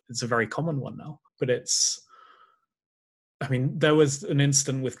because it's a very common one now. But there was an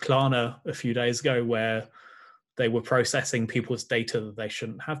incident with Klarna a few days ago where they were processing people's data that they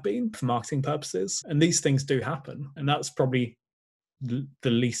shouldn't have been for marketing purposes. And these things do happen. And that's probably the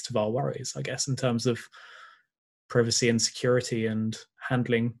least of our worries, I guess, in terms of privacy and security and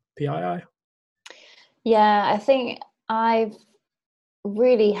handling PII. Yeah, I think I've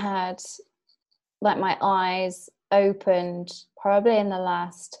really had my eyes opened probably in the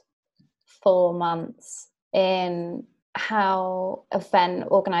last 4 months in how event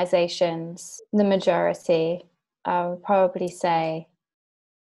organizations, the majority, I would probably say,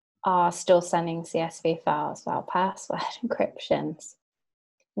 are still sending CSV files without password encryptions.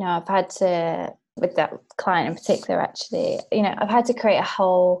 I've had to, with that client in particular, actually, I've had to create a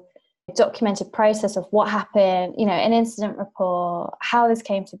whole documented process of what happened, an incident report, how this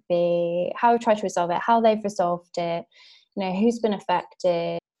came to be, how we tried to resolve it, how they've resolved it, who's been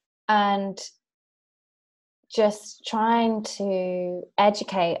affected, and just trying to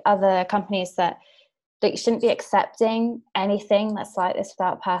educate other companies that you shouldn't be accepting anything that's like this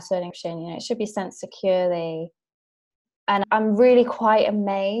without password encryption. It should be sent securely. And I'm really quite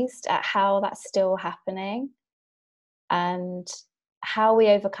amazed at how that's still happening. And how we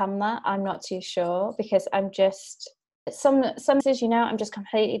overcome that, I'm not too sure, because I'm just, some things, I'm just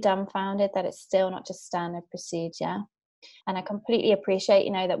completely dumbfounded that it's still not just standard procedure. And I completely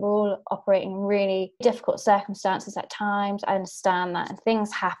appreciate, that we're all operating in really difficult circumstances at times. I understand that, and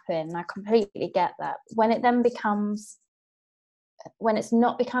things happen. I completely get that. When it's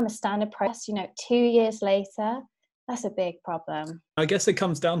not become a standard process, 2 years later, that's a big problem. I guess it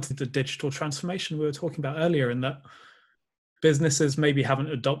comes down to the digital transformation we were talking about earlier, in that businesses maybe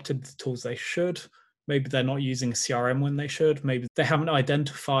haven't adopted the tools they should. Maybe they're not using CRM when they should. Maybe they haven't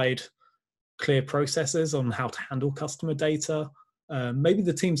identified clear processes on how to handle customer data. Maybe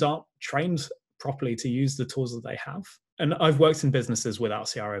the teams aren't trained properly to use the tools that they have. And I've worked in businesses without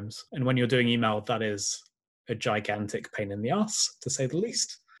CRMs. And when you're doing email, that is a gigantic pain in the ass, to say the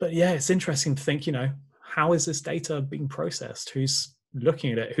least. But yeah, it's interesting to think, how is this data being processed? Who's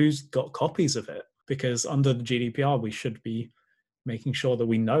looking at it? Who's got copies of it? Because under the GDPR, we should be making sure that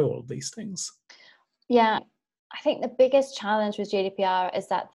we know all of these things. Yeah, I think the biggest challenge with GDPR is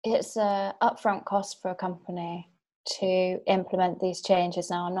that it's an upfront cost for a company to implement these changes.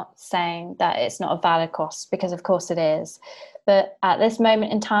 Now, I'm not saying that it's not a valid cost, because of course it is. But at this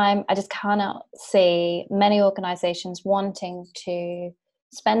moment in time, I just cannot see many organizations wanting to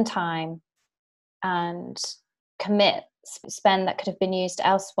spend time and commit spend that could have been used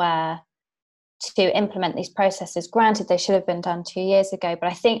elsewhere to implement these processes. Granted, they should have been done 2 years ago,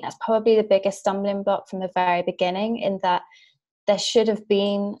 but I think that's probably the biggest stumbling block from the very beginning, in that there should have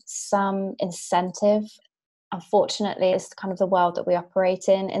been some incentive. Unfortunately, it's kind of the world that we operate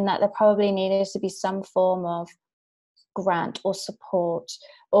in that there probably needed to be some form of grant or support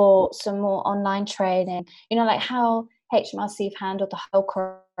or some more online training, like how HMRC have handled the whole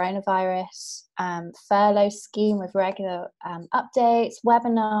coronavirus furlough scheme with regular updates,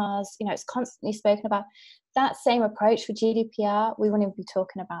 webinars. It's constantly spoken about. That same approach for GDPR, we wouldn't be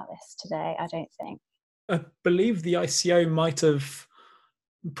talking about this today, I don't think. I believe the ICO might have,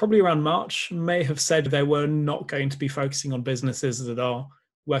 probably around March, may have said they were not going to be focusing on businesses that are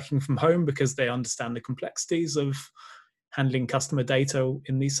working from home because they understand the complexities of handling customer data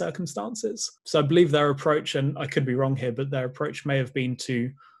in these circumstances. So I believe their approach, and I could be wrong here, but their approach may have been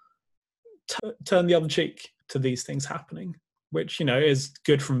to turn the other cheek to these things happening, which, is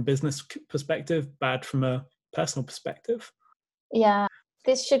good from a business perspective, bad from a personal perspective. Yeah,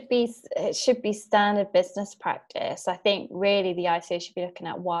 it should be standard business practice. I think really the ICO should be looking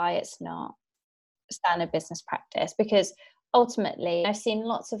at why it's not standard business practice, because ultimately I've seen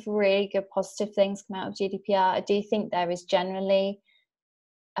lots of really good positive things come out of GDPR. I do think there is generally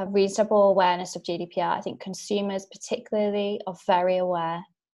a reasonable awareness of GDPR. I think consumers particularly are very aware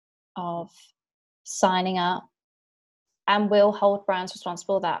of signing up and will hold brands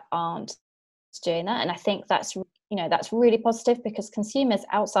responsible that aren't doing that. And I think that's really positive, because consumers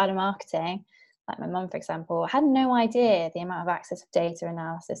outside of marketing, like my mum, for example, had no idea the amount of access of data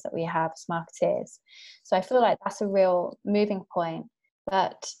analysis that we have as marketeers. So I feel like that's a real moving point.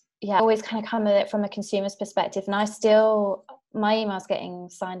 But yeah, I always kind of come at it from a consumer's perspective. And my email's getting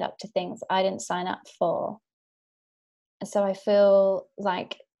signed up to things I didn't sign up for. And so I feel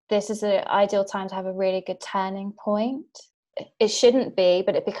like this is an ideal time to have a really good turning point. It shouldn't be,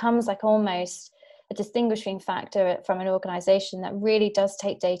 but it becomes like almost a distinguishing factor from an organization that really does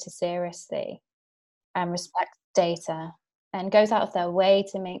take data seriously and respects data and goes out of their way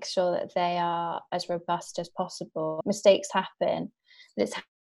to make sure that they are as robust as possible. Mistakes happen. It's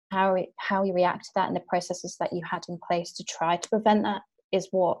how you react to that, and the processes that you had in place to try to prevent that is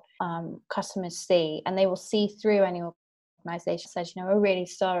what customers see, and they will see through any organization that says, we're really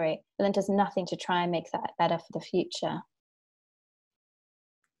sorry, but then does nothing to try and make that better for the future.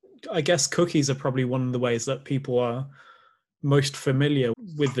 I guess cookies are probably one of the ways that people are most familiar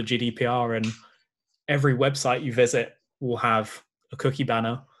with the GDPR, and every website you visit will have a cookie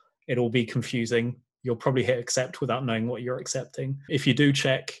banner. It'll be confusing. You'll probably hit accept without knowing what you're accepting. If you do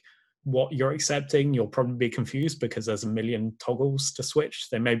check what you're accepting, you'll probably be confused because there's a million toggles to switch.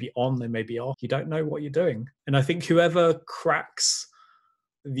 They may be on, they may be off. You don't know what you're doing. And I think whoever cracks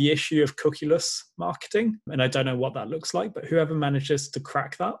the issue of cookieless marketing, and I don't know what that looks like, but whoever manages to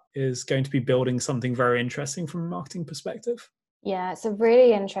crack that is going to be building something very interesting from a marketing perspective. Yeah, it's a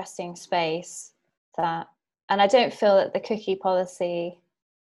really interesting space, that, and I don't feel that the cookie policy,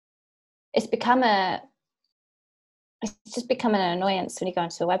 it's just become an annoyance when you go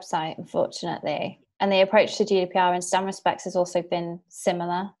onto a website, unfortunately. And the approach to GDPR in some respects has also been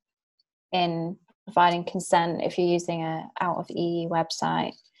similar in providing consent if you're using a out of EU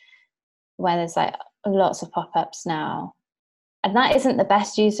website, where there's like lots of pop-ups now, and that isn't the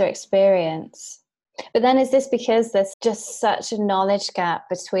best user experience. But then is this because there's just such a knowledge gap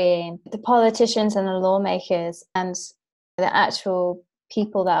between the politicians and the lawmakers and the actual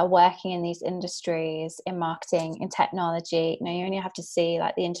people that are working in these industries, in marketing, in technology? You only have to see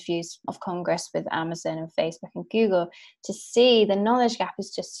like the interviews of Congress with Amazon and Facebook and Google to see the knowledge gap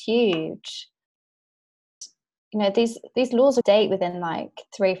is just huge. These laws are date within like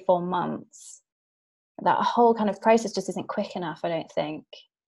 3-4 months. That whole kind of process just isn't quick enough, I don't think.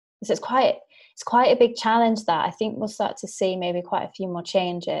 So it's quite a big challenge that I think we'll start to see maybe quite a few more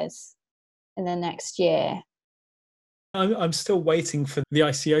changes in the next year. I'm still waiting for the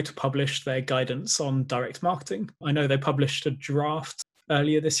ICO to publish their guidance on direct marketing. I know they published a draft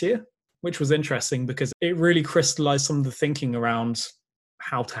earlier this year, which was interesting because it really crystallized some of the thinking around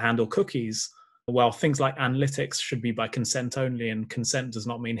how to handle cookies. Well, things like analytics should be by consent only, and consent does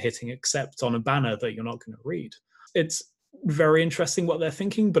not mean hitting accept on a banner that you're not going to read. It's very interesting what they're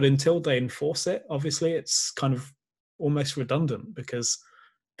thinking, but until they enforce it, obviously it's kind of almost redundant because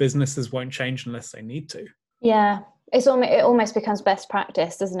businesses won't change unless they need to. Yeah, it almost becomes best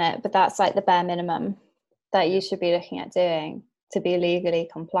practice, doesn't it? But that's like the bare minimum that you should be looking at doing to be legally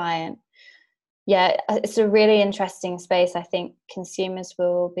compliant. Yeah, it's a really interesting space. I think consumers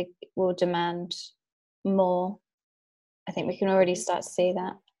will demand more. I think we can already start to see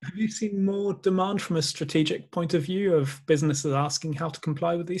that. Have you seen more demand from a strategic point of view of businesses asking how to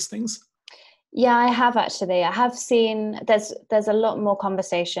comply with these things? Yeah, I have actually. I have seen there's a lot more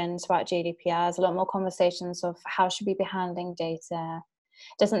conversations about GDPR. There's a lot more conversations of how should we be handling data.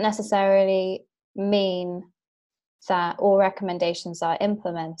 It doesn't necessarily mean that all recommendations are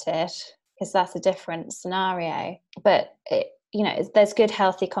implemented, because that's a different scenario. But there's good,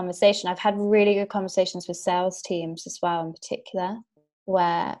 healthy conversation. I've had really good conversations with sales teams as well, in particular,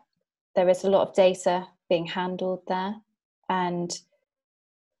 where there is a lot of data being handled there, and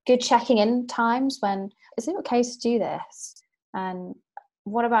good checking in times when, is it okay to do this? And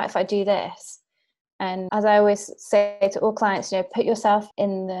what about if I do this? And as I always say to all clients, put yourself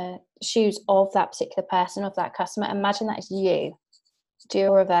in the shoes of that particular person, of that customer. Imagine that is you. Do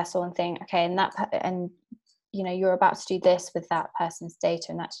a reversal and think, okay, and you're about to do this with that person's data,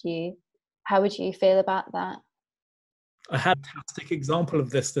 and that's you. How would you feel about that? I had a fantastic example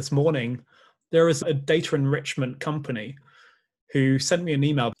of this morning. There is a data enrichment company who sent me an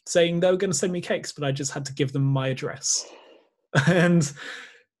email saying they were going to send me cakes, but I just had to give them my address. And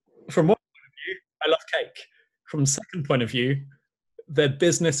from one point of view, I love cake. From the second point of view, their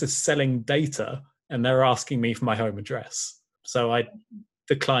business is selling data and they're asking me for my home address. So I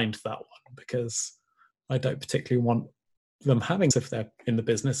declined that one because I don't particularly want them having it if they're in the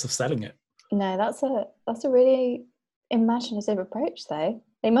business of selling it. No, that's a really imaginative approach, though.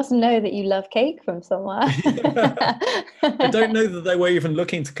 They must know that you love cake from somewhere. I don't know that they were even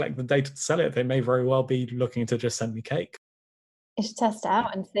looking to collect the data to sell it. They may very well be looking to just send me cake. You should test it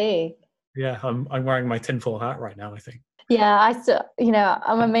out and see. Yeah, I'm wearing my tinfoil hat right now, I think. Yeah,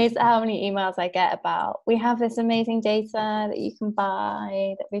 I'm amazed at how many emails I get about, we have this amazing data that you can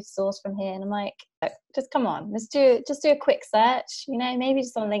buy that we've sourced from here. And I'm like, just come on, just do a quick search, maybe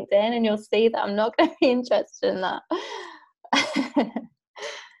just on LinkedIn, and you'll see that I'm not going to be interested in that.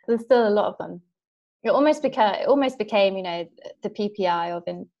 There's still a lot of them. It almost became, the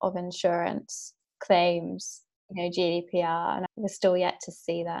PPI of insurance claims, GDPR, and we're still yet to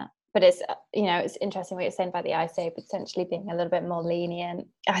see that. But it's, it's interesting what you're saying about the ISA potentially being a little bit more lenient.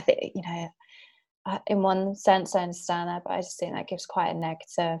 I think, in one sense, I understand that, but I just think that gives quite a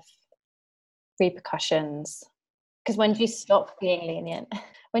negative repercussions. Because when do you stop being lenient?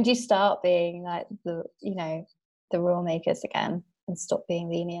 When do you start being like the rule makers again and stop being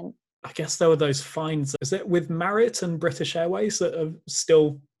lenient? I guess there were those fines. Is it with Marriott and British Airways that have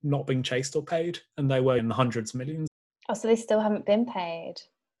still not been chased or paid? And they were in the hundreds of millions. Oh, so they still haven't been paid?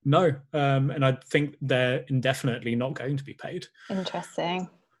 No, and I think they're indefinitely not going to be paid. Interesting.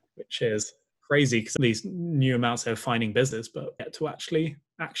 Which is crazy because these new amounts are fining business, but yet to actually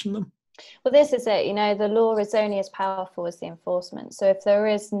action them. Well, this is it. The law is only as powerful as the enforcement. So if there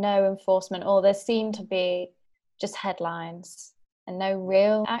is no enforcement, or there seem to be just headlines and no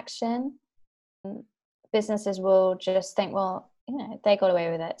real action, businesses will just think, well, they got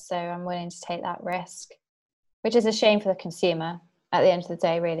away with it, so I'm willing to take that risk, which is a shame for the consumer at the end of the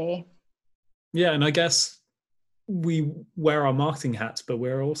day, really. Yeah, and I guess we wear our marketing hats, but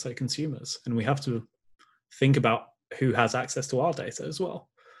we're also consumers, and we have to think about who has access to our data as well.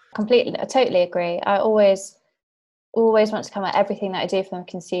 Completely, I totally agree. I always want to come at everything that I do for the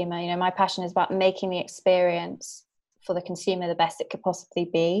consumer. My passion is about making the experience for the consumer the best it could possibly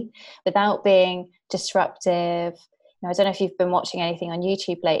be, without being disruptive. I don't know if you've been watching anything on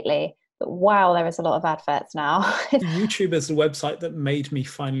YouTube lately, but wow, there is a lot of adverts now. YouTube is the website that made me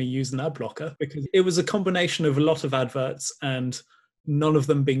finally use an ad blocker, because it was a combination of a lot of adverts and none of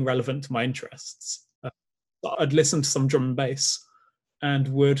them being relevant to my interests. I'd listen to some drum and bass and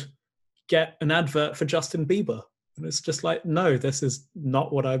would get an advert for Justin Bieber. And it's just like, no, this is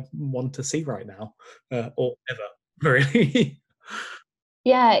not what I want to see right now, or ever, really.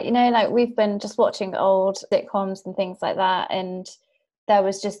 Yeah, we've been just watching old sitcoms and things like that, and there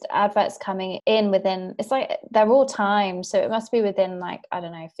was just adverts coming in within, it's like they're all timed, so it must be within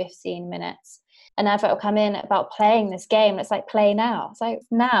 15 minutes. An advert will come in about playing this game, and it's like, play now. It's like,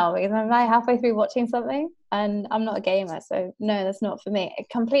 now, because I'm halfway through watching something and I'm not a gamer, so no, that's not for me. I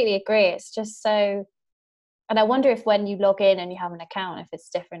completely agree. It's just so, and I wonder if when you log in and you have an account, if it's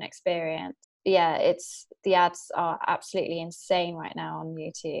a different experience. Yeah, the ads are absolutely insane right now on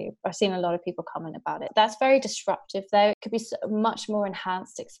YouTube. I've seen a lot of people comment about it. That's very disruptive, though. It could be a much more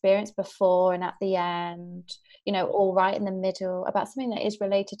enhanced experience before and at the end, all right in the middle, about something that is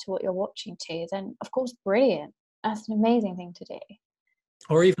related to what you're watching to. Then, of course, brilliant. That's an amazing thing to do.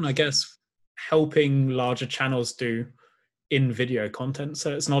 Or even, I guess, helping larger channels do in-video content.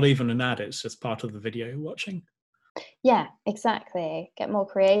 So it's not even an ad, it's just part of the video you're watching. Yeah, exactly. Get more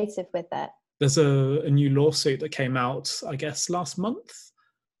creative with it. There's a new lawsuit that came out, I guess, last month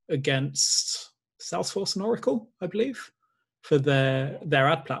against Salesforce and Oracle, I believe, for their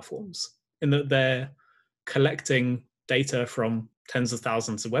ad platforms, in that they're collecting data from tens of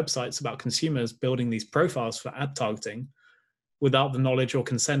thousands of websites about consumers, building these profiles for ad targeting without the knowledge or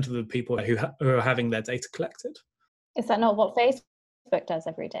consent of the people who are having their data collected. Is that not what Facebook does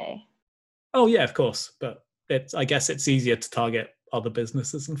every day? Oh, yeah, of course. But I guess it's easier to target other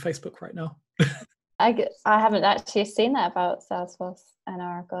businesses than Facebook right now. I haven't actually seen that about Salesforce and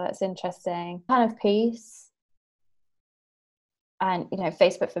Oracle. It's interesting kind of piece. And, you know,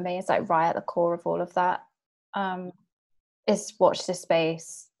 Facebook for me is like right at the core of all of that. Is watch this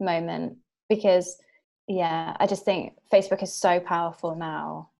space moment, because I just think Facebook is so powerful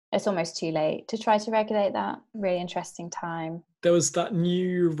now. It's almost too late to try to regulate that. Really interesting time. There was that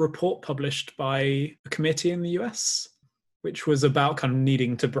new report published by a committee in the US, which was about kind of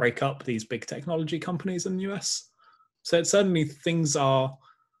needing to break up these big technology companies in the US. So it's certainly things are,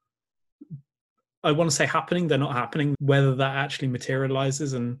 I want to say happening, they're not happening. Whether that actually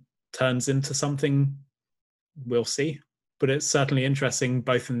materializes and turns into something, we'll see. But it's certainly interesting,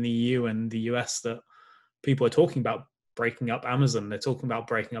 both in the EU and the US, that people are talking about breaking up Amazon. They're talking about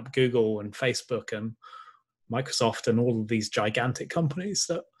breaking up Google and Facebook and Microsoft and all of these gigantic companies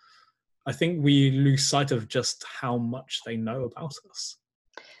that I think we lose sight of just how much they know about us.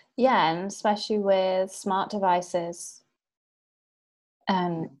 Yeah, and especially with smart devices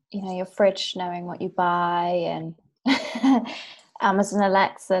and, you know, your fridge knowing what you buy, and Amazon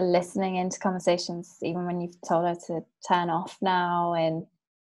Alexa listening into conversations even when you've told her to turn off now, and,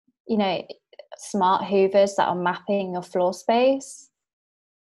 you know, smart hoovers that are mapping your floor space.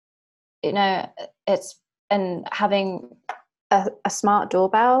 You know, and having a smart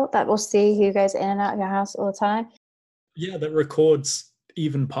doorbell that will see who goes in and out of your house all the time. Yeah, that records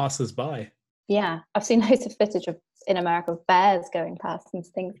even passers-by. Yeah, I've seen loads of footage in America of bears going past and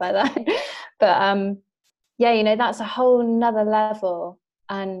things like that. But yeah, you know, that's a whole nother level,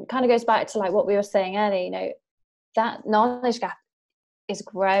 and kind of goes back to like what we were saying earlier. You know, that knowledge gap is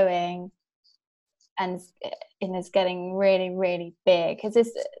growing and is getting really, really big, because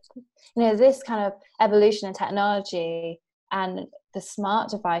this, you know, this kind of evolution in technology and the smart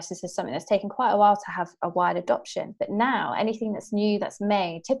devices is something that's taken quite a while to have a wide adoption. But now anything that's new that's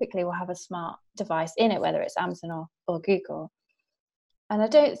made typically will have a smart device in it, whether it's Amazon or Google. And I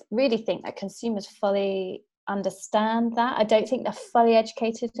don't really think that consumers fully understand that. I don't think they're fully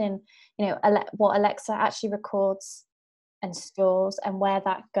educated in, you know, what Alexa actually records and stores and where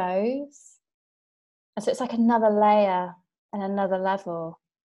that goes. And so it's like another layer and another level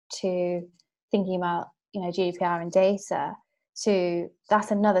to thinking about, you know, GDPR and data. So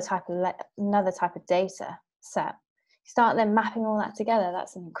that's another type of data set. You start then mapping all that together.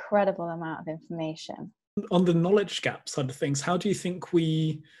 That's an incredible amount of information. On the knowledge gap side of things, how do you think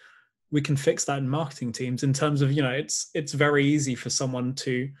we can fix that in marketing teams, in terms of, you know, it's very easy for someone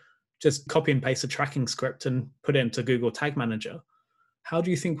to just copy and paste a tracking script and put it into Google Tag Manager. How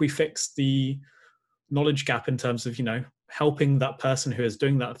do you think we fix the knowledge gap in terms of, you know, helping that person who is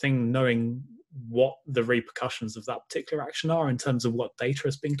doing that thing knowing what the repercussions of that particular action are in terms of what data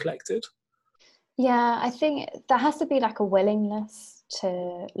is being collected? Yeah, I think there has to be like a willingness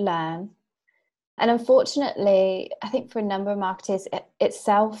to learn. And unfortunately, I think for a number of marketers, it's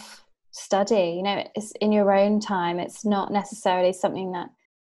self-study. You know, it's in your own time. It's not necessarily something that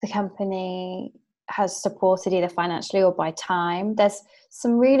the company has supported either financially or by time. There's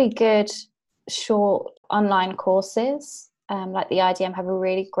some really good short online courses, like the IDM have a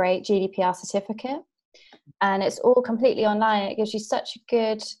really great GDPR certificate, and it's all completely online. It gives you such a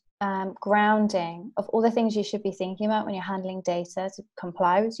good grounding of all the things you should be thinking about when you're handling data to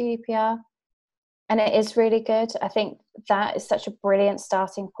comply with GDPR. And it is really good. I think that is such a brilliant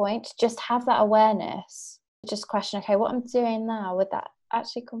starting point. Just have that awareness. Just question, okay, what I'm doing now, would that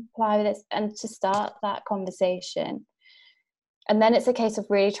actually comply with this? And to start that conversation. And then it's a case of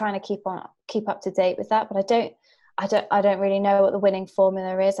really trying to keep up to date with that. But I don't really know what the winning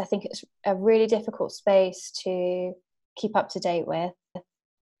formula is. I think it's a really difficult space to keep up to date with.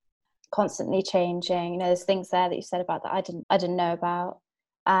 Constantly changing. You know, there's things there that you said about that I didn't know about.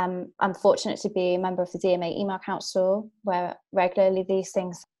 I'm fortunate to be a member of the DMA Email Council, where regularly these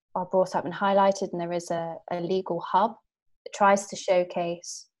things are brought up and highlighted, and there is a legal hub that tries to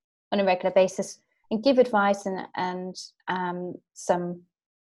showcase on a regular basis and give advice and some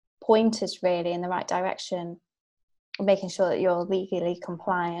pointers really in the right direction, making sure that you're legally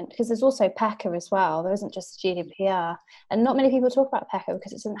compliant. Because there's also PECA as well. There isn't just GDPR, and not many people talk about PECA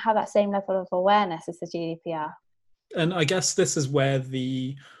because it doesn't have that same level of awareness as the GDPR. And I guess this is where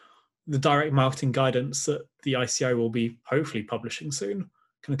the direct marketing guidance that the ICO will be hopefully publishing soon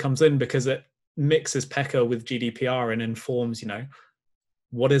kind of comes in, because it mixes PECA with GDPR and informs, you know,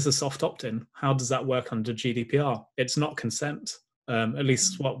 what is a soft opt-in? How does that work under GDPR? It's not consent. At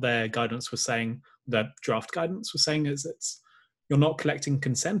least what their guidance was saying, their draft guidance was saying, is you're not collecting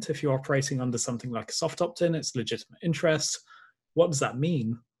consent if you're operating under something like a soft opt-in. It's legitimate interest. What does that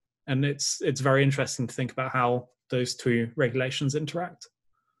mean? And it's very interesting to think about how those two regulations interact.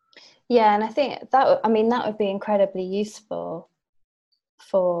 Yeah, and I think that would be incredibly useful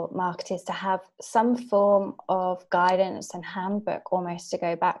for marketers to have some form of guidance and handbook almost to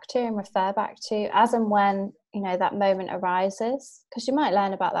go back to and refer back to as and when, that moment arises, because you might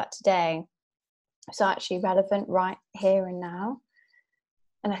learn about that today. It's actually relevant right here and now.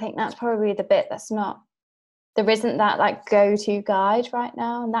 And I think that's probably the bit there isn't that like go-to guide right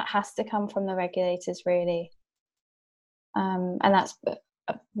now, and that has to come from the regulators really. And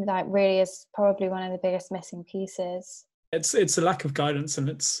that really is probably one of the biggest missing pieces. It's a lack of guidance, and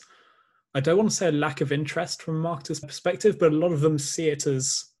I don't want to say a lack of interest from a marketer's perspective, but a lot of them see it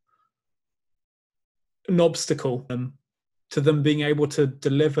as an obstacle to them being able to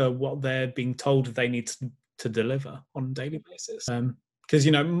deliver what they're being told they need to deliver on a daily basis. Because,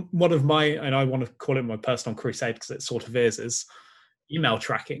 one of my, and I want to call it my personal crusade because it sort of is email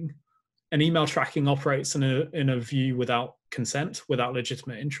tracking. And email tracking operates in a view without consent, without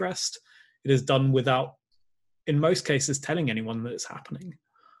legitimate interest. It is done without, in most cases, telling anyone that it's happening.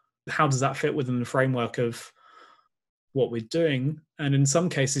 How does that fit within the framework of what we're doing? And in some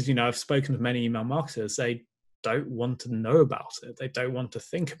cases, I've spoken to many email marketers, they don't want to know about it. They don't want to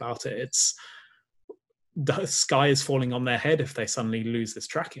think about it. It's the sky is falling on their head if they suddenly lose this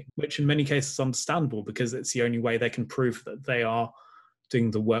tracking, which in many cases is understandable because it's the only way they can prove that they are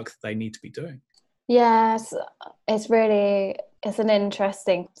doing the work that they need to be doing. Yes, it's an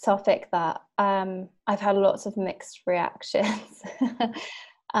interesting topic that I've had lots of mixed reactions.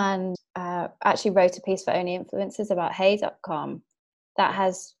 And actually wrote a piece for Only Influencers about Hey.com that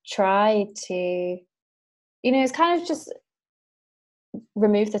has tried to, it's kind of just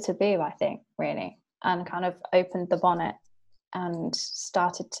removed the taboo, I think, really, and kind of opened the bonnet and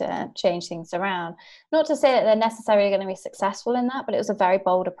started to change things around. Not to say that they're necessarily going to be successful in that, but it was a very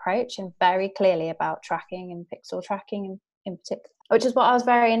bold approach and very clearly about tracking and pixel tracking in particular, which is what I was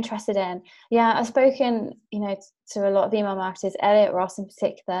very interested in. Yeah, I've spoken, to a lot of email marketers. Elliot Ross in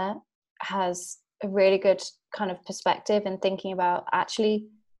particular has a really good kind of perspective in thinking about actually,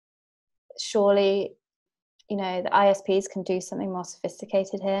 surely, the ISPs can do something more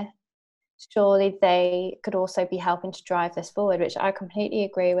sophisticated here. Surely they could also be helping to drive this forward, which I completely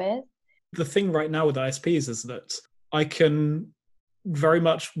agree with. The thing right now with ISPs is that I can very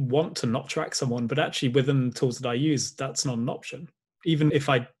much want to not track someone, but actually within the tools that I use, that's not an option. Even if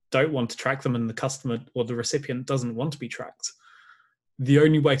I don't want to track them and the customer or the recipient doesn't want to be tracked, the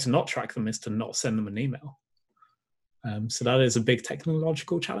only way to not track them is to not send them an email. So that is a big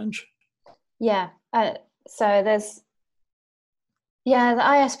technological challenge. Yeah. So there's, the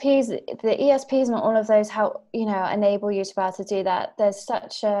ISPs, the ESPs and all of those help, enable you to be able to do that. There's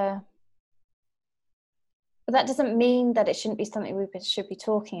such a, but that doesn't mean that it shouldn't be something we should be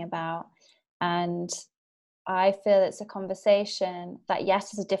talking about. And I feel it's a conversation that,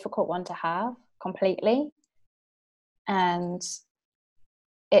 yes, is a difficult one to have completely. And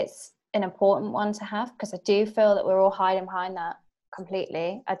it's an important one to have because I do feel that we're all hiding behind that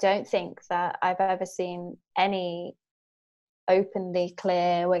completely. I don't think that I've ever seen any openly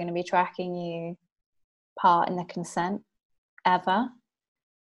clear, we're going to be tracking you part in the consent ever.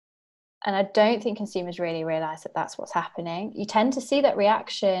 And I don't think consumers really realize that that's what's happening. You tend to see that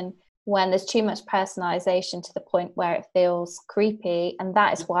reaction when there's too much personalization to the point where it feels creepy. And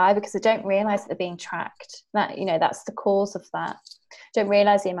that is why, because they don't realize that they're being tracked. That, that's the cause of that. Don't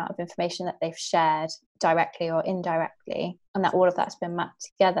realize the amount of information that they've shared directly or indirectly, and that all of that's been mapped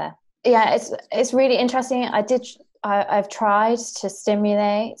together. Yeah, it's really interesting. I've tried to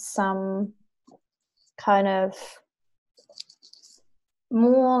stimulate some kind of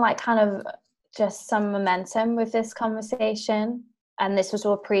more like kind of just some momentum with this conversation. And this was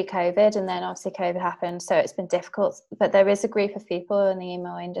all pre-COVID, and then obviously COVID happened, so it's been difficult. But there is a group of people in the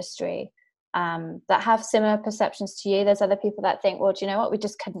email industry that have similar perceptions to you. There's other people that think, well, do you know what? We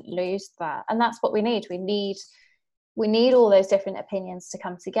just couldn't lose that. And that's what we need. We need all those different opinions to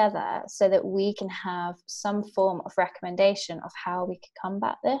come together so that we can have some form of recommendation of how we could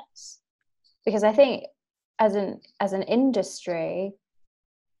combat this. Because I think as an industry,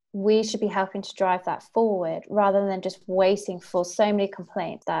 we should be helping to drive that forward rather than just waiting for so many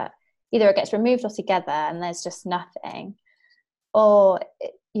complaints that either it gets removed altogether and there's just nothing, or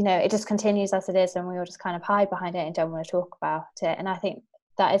it just continues as it is and we all just kind of hide behind it and don't want to talk about it. And I think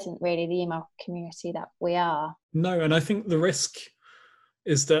that isn't really the email community that we are. No, and I think the risk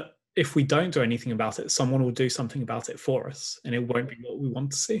is that if we don't do anything about it, someone will do something about it for us and it won't be what we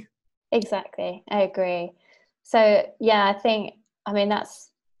want to see. Exactly. I agree. So yeah, that's,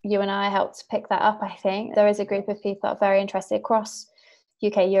 you and I helped pick that up. I think there is a group of people that are very interested across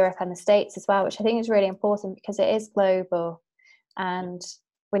UK, Europe and the States as well, which I think is really important because it is global, and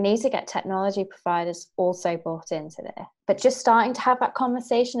we need to get technology providers also bought into this. But just starting to have that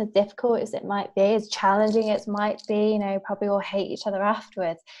conversation, as difficult as it might be, as challenging as it might be, probably all hate each other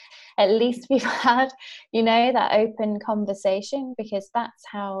afterwards. At least we've had, that open conversation, because that's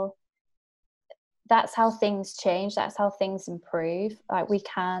how things change. That's how things improve. Like, we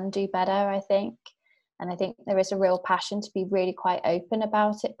can do better, I think. And I think there is a real passion to be really quite open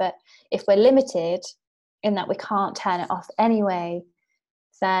about it. But if we're limited in that we can't turn it off anyway,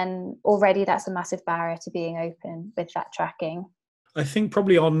 then already that's a massive barrier to being open with that tracking. I think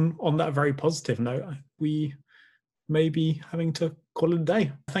probably on that very positive note, we may be having to call it a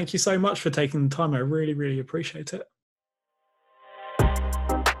day. Thank you so much for taking the time. I really, really appreciate it.